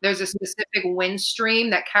on. There's a specific wind stream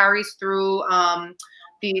that carries through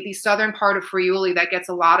the southern part of Friuli that gets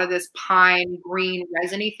a lot of this pine, green,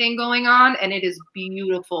 resiny thing going on, and it is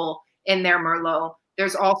beautiful in their Merlot.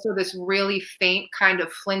 There's also this really faint kind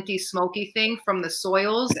of flinty, smoky thing from the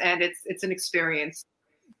soils, and it's an experience.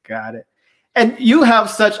 Got it. And you have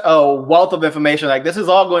such a wealth of information. Like, this is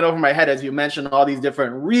all going over my head as you mentioned all these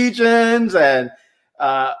different regions and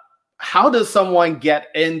how does someone get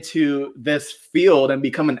into this field and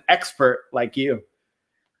become an expert like you?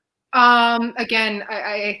 Again,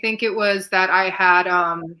 I think it was that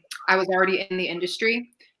I was already in the industry,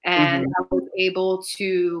 and I was able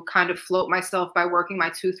to kind of float myself by working my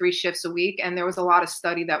 2-3 shifts a week. And there was a lot of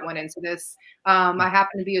study that went into this. I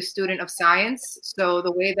happen to be a student of science. So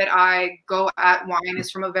the way that I go at wine is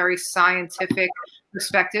from a very scientific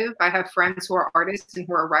perspective. I have friends who are artists and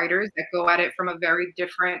who are writers that go at it from a very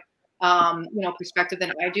different perspective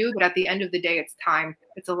than I do. But at the end of the day, it's time.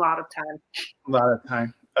 It's a lot of time. A lot of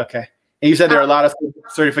time. Okay. And you said there are a lot of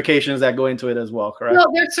certifications that go into it as well, correct? No,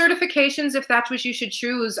 there's certifications if that's what you should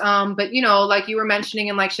choose. But like you were mentioning,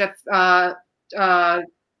 and like Chef Jojo,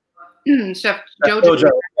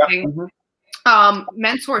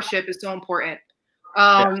 mentorship is so important.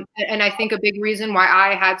 And I think a big reason why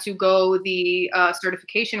I had to go the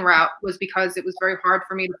certification route was because it was very hard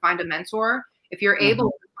for me to find a mentor. If you're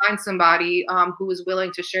able to find somebody who is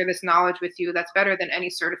willing to share this knowledge with you, that's better than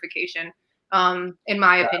any certification, in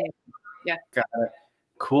my opinion. Yeah. Got it.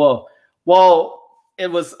 Cool. Well, it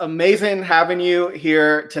was amazing having you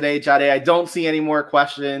here today, Jade. I don't see any more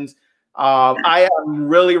questions. I am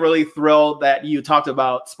really, really thrilled that you talked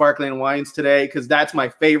about sparkling wines today, because that's my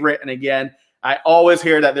favorite. And again, I always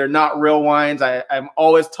hear that they're not real wines. I'm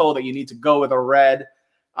always told that you need to go with a red.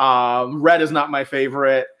 Red is not my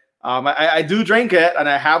favorite. I do drink it and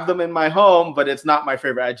I have them in my home, but it's not my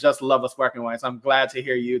favorite. I just love a sparkling wine. So I'm glad to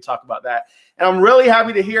hear you talk about that. And I'm really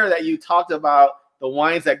happy to hear that you talked about the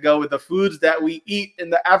wines that go with the foods that we eat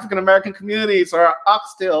in the African-American community. So our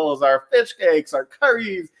oxtails, our fish cakes, our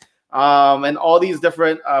curries, and all these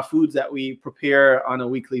different foods that we prepare on a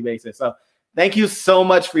weekly basis. So thank you so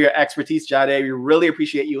much for your expertise, Jade. We really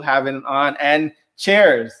appreciate you having it on, and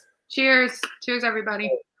cheers. Cheers. Cheers,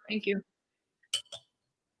 everybody. Thank you.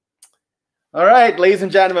 All right, ladies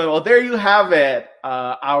and gentlemen, well, there you have it,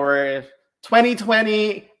 our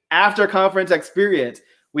 2020 after conference experience.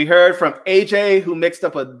 We heard from AJ, who mixed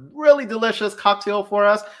up a really delicious cocktail for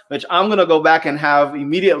us, which I'm going to go back and have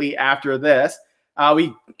immediately after this.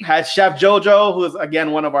 We had Chef Jojo, who is,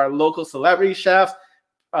 again, one of our local celebrity chefs,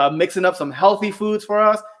 mixing up some healthy foods for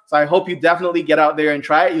us. So I hope you definitely get out there and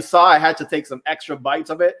try it. You saw I had to take some extra bites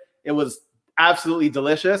of it. It was absolutely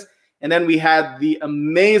delicious. And then we had the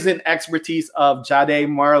amazing expertise of Jade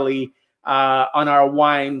Marley on our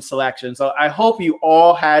wine selection. So I hope you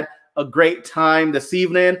all had a great time this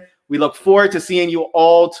evening. We look forward to seeing you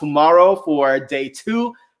all tomorrow for day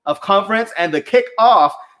 2 of conference and the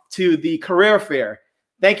kickoff to the career fair.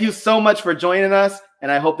 Thank you so much for joining us,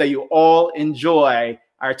 and I hope that you all enjoy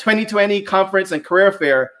our 2020 conference and career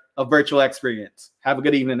fair of virtual experience. Have a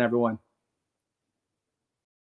good evening, everyone.